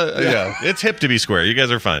 it's not. Yeah, it's hip to be square. You guys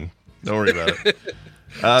are fine. Don't worry about it.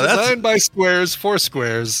 Designed by squares for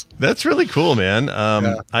squares. That's really cool, man.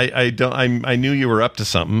 I knew you were up to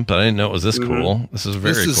something, but I didn't know it was this cool. This is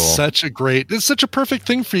very cool. It's such a perfect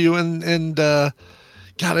thing for you, and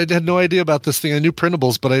God, I had no idea about this thing. I knew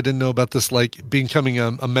printables, but I didn't know about this, like becoming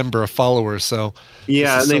a member, a follower. So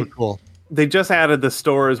yeah, this is so cool. They just added the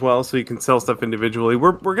store as well, so you can sell stuff individually.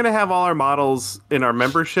 We're going to have all our models in our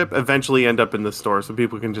membership eventually end up in the store, so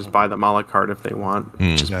people can just buy them a la carte if they want.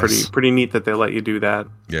 Which is pretty neat that they let you do that.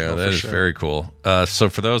 Yeah, that is very cool. So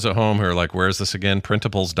for those at home who are like, where's this again?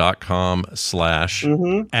 Printables.com/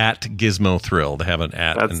 at Gizmo Thrill. They have an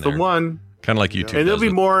at That's in there. the one. Kind of like YouTube. And there'll be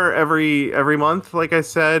more every month, like I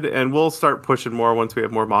said, and we'll start pushing more once we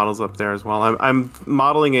have more models up there as well. I'm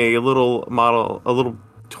modeling a little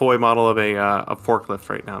toy model of a forklift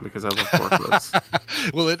right now because I love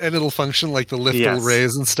forklifts. It'll function like the lift will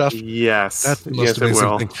raise and stuff. Yes, that's the most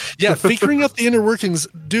amazing thing. Yeah, figuring out the inner workings,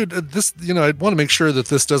 dude. This, I want to make sure that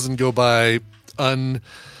this doesn't go by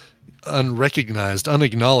unrecognized,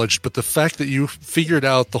 unacknowledged. But the fact that you figured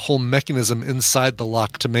out the whole mechanism inside the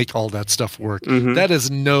lock to make all that stuff work, that is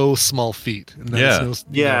no small feat. And that is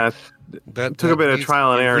that took a bit of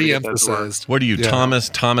trial and error. Re-emphasized. What are you,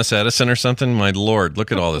 Thomas Edison or something? My Lord,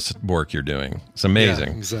 look at all this work you're doing. It's amazing.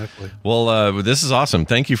 Yeah, exactly. Well, this is awesome.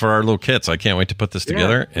 Thank you for our little kits. I can't wait to put this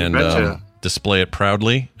together and display it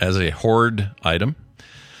proudly as a hoard item.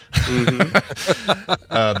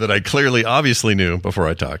 That I obviously knew before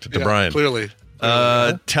I talked to Brian. Clearly.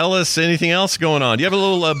 Tell us anything else going on. Do you have a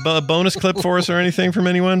little bonus clip for us or anything from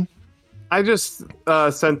anyone? I just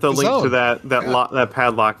sent the link to that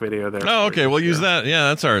padlock video there. Oh, okay. We'll use that.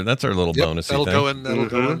 Yeah, that's our little bonus. That'll go in the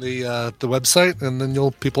website, and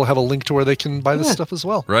then people have a link to where they can buy this stuff as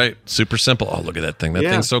well. Right. Super simple. Oh, look at that thing. That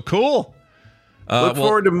thing's so cool. Look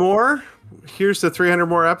forward to more. Here's to 300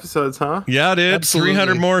 more episodes, huh? Yeah, dude. Absolutely.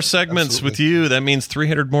 300 more segments with you. That means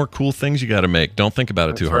 300 more cool things you got to make. Don't think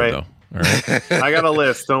about it too hard, though. All right. I got a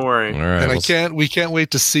list. Don't worry. All right. And we can't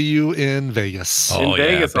wait to see you in Vegas. In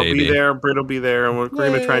Vegas, I'll be there. Britt will be there, and we're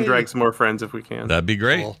going to try and drag some more friends if we can. That'd be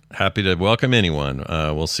great. Cool. Happy to welcome anyone.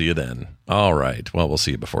 We'll see you then. All right. Well, we'll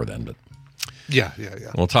see you before then, but yeah.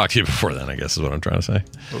 We'll talk to you before then, I guess is what I'm trying to say.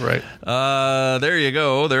 All right. There you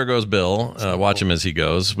go. There goes Bill. Watch him as he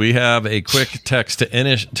goes. We have a quick text to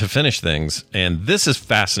finish things, and this is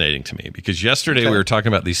fascinating to me because yesterday we were talking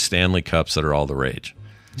about these Stanley Cups that are all the rage.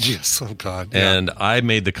 Yes, oh God. Yeah. And I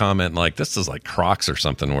made the comment like, this is like Crocs or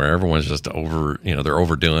something where everyone's just they're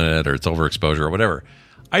overdoing it or it's overexposure or whatever.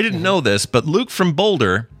 I didn't know this, but Luke from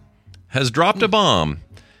Boulder has dropped a bomb.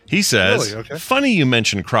 He says, funny you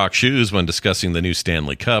mentioned Croc shoes when discussing the new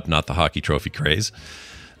Stanley Cup, not the hockey trophy craze.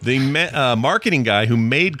 The marketing guy who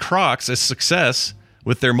made Crocs a success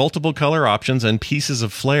with their multiple color options and pieces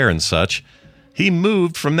of flair and such, he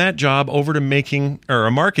moved from that job over to making a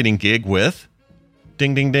marketing gig with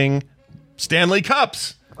ding, ding, ding, Stanley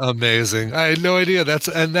Cups. Amazing. I had no idea.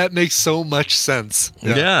 That makes so much sense.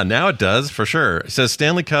 Yeah, now it does for sure. It says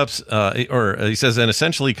Stanley Cups, he says, and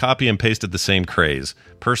essentially copy and pasted the same craze.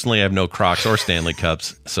 Personally, I have no Crocs or Stanley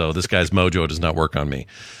Cups, so this guy's mojo does not work on me.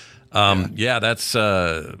 That's,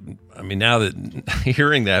 now that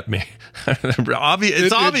hearing that,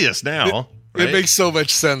 it's obvious now. Right? It makes so much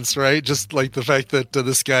sense, right? Just like the fact that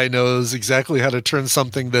this guy knows exactly how to turn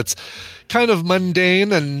something that's kind of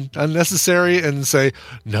mundane and unnecessary and say,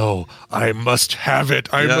 no, I must have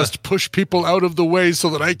it. I must push people out of the way so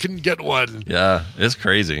that I can get one. Yeah, it's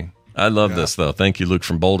crazy. I love this, though. Thank you, Luke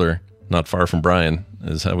from Boulder. Not far from Brian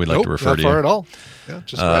is how we like to refer to you. Not far at all. Yeah,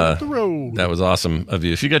 just right up the road. That was awesome of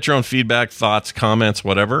you. If you got your own feedback, thoughts, comments,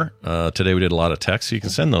 whatever, today we did a lot of text, so you can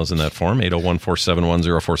send those in that form,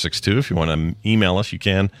 801-471-0462. If you want to email us, you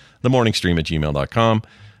can, themorningstream@gmail.com.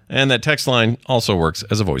 And that text line also works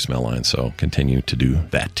as a voicemail line, so continue to do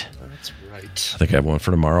that. That's right. I think I have one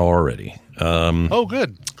for tomorrow already.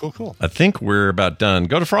 Good. Cool. I think we're about done.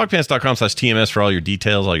 Go to frogpants.com/TMS for all your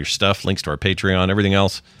details, all your stuff, links to our Patreon, everything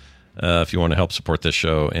else. If you want to help support this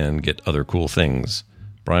show and get other cool things.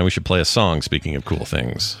 Brian, we should play a song, speaking of cool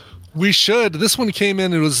things. We should. This one came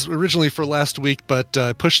in. It was originally for last week, but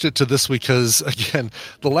I pushed it to this week because, again,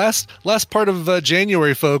 the last part of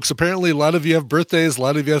January, folks, apparently a lot of you have birthdays, a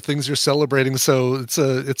lot of you have things you're celebrating, so it's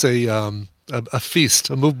a feast,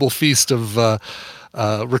 a movable feast of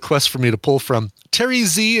requests for me to pull from. Terry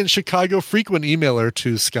Z in Chicago, frequent emailer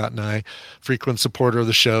to Scott and I, frequent supporter of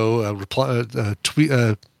the show,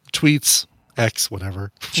 tweets, X,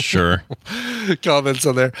 whatever. Sure. Comments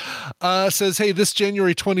on there. Says, hey, this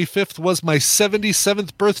January 25th was my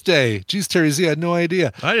 77th birthday. Geez, Terry Z, I had no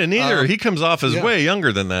idea. I didn't either. He comes off as way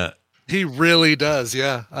younger than that. He really does,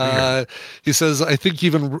 yeah. He says, I think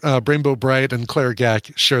even Rainbow Bright and Claire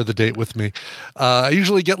Gack share the date with me. I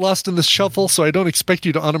usually get lost in this shuffle, so I don't expect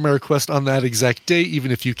you to honor my request on that exact day,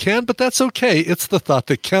 even if you can, but that's okay. It's the thought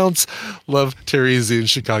that counts. Love, Terry Z in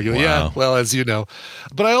Chicago. Wow. Yeah, well, as you know.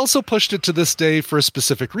 But I also pushed it to this day for a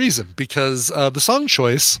specific reason, because the song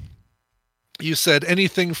choice, you said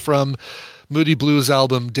anything from Moody Blues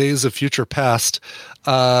album, Days of Future Past.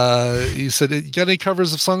 You said, you got any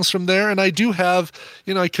covers of songs from there? And I do have,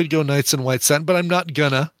 I could go Nights in White Satin, but I'm not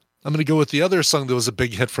gonna. I'm going to go with the other song that was a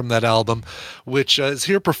big hit from that album, which is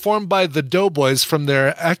here performed by the Doughboys from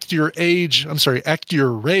their Act Your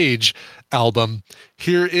Rage album.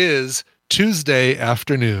 Here is Tuesday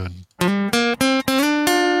Afternoon.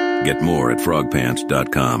 Get more at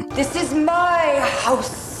frogpants.com. This is my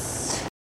house.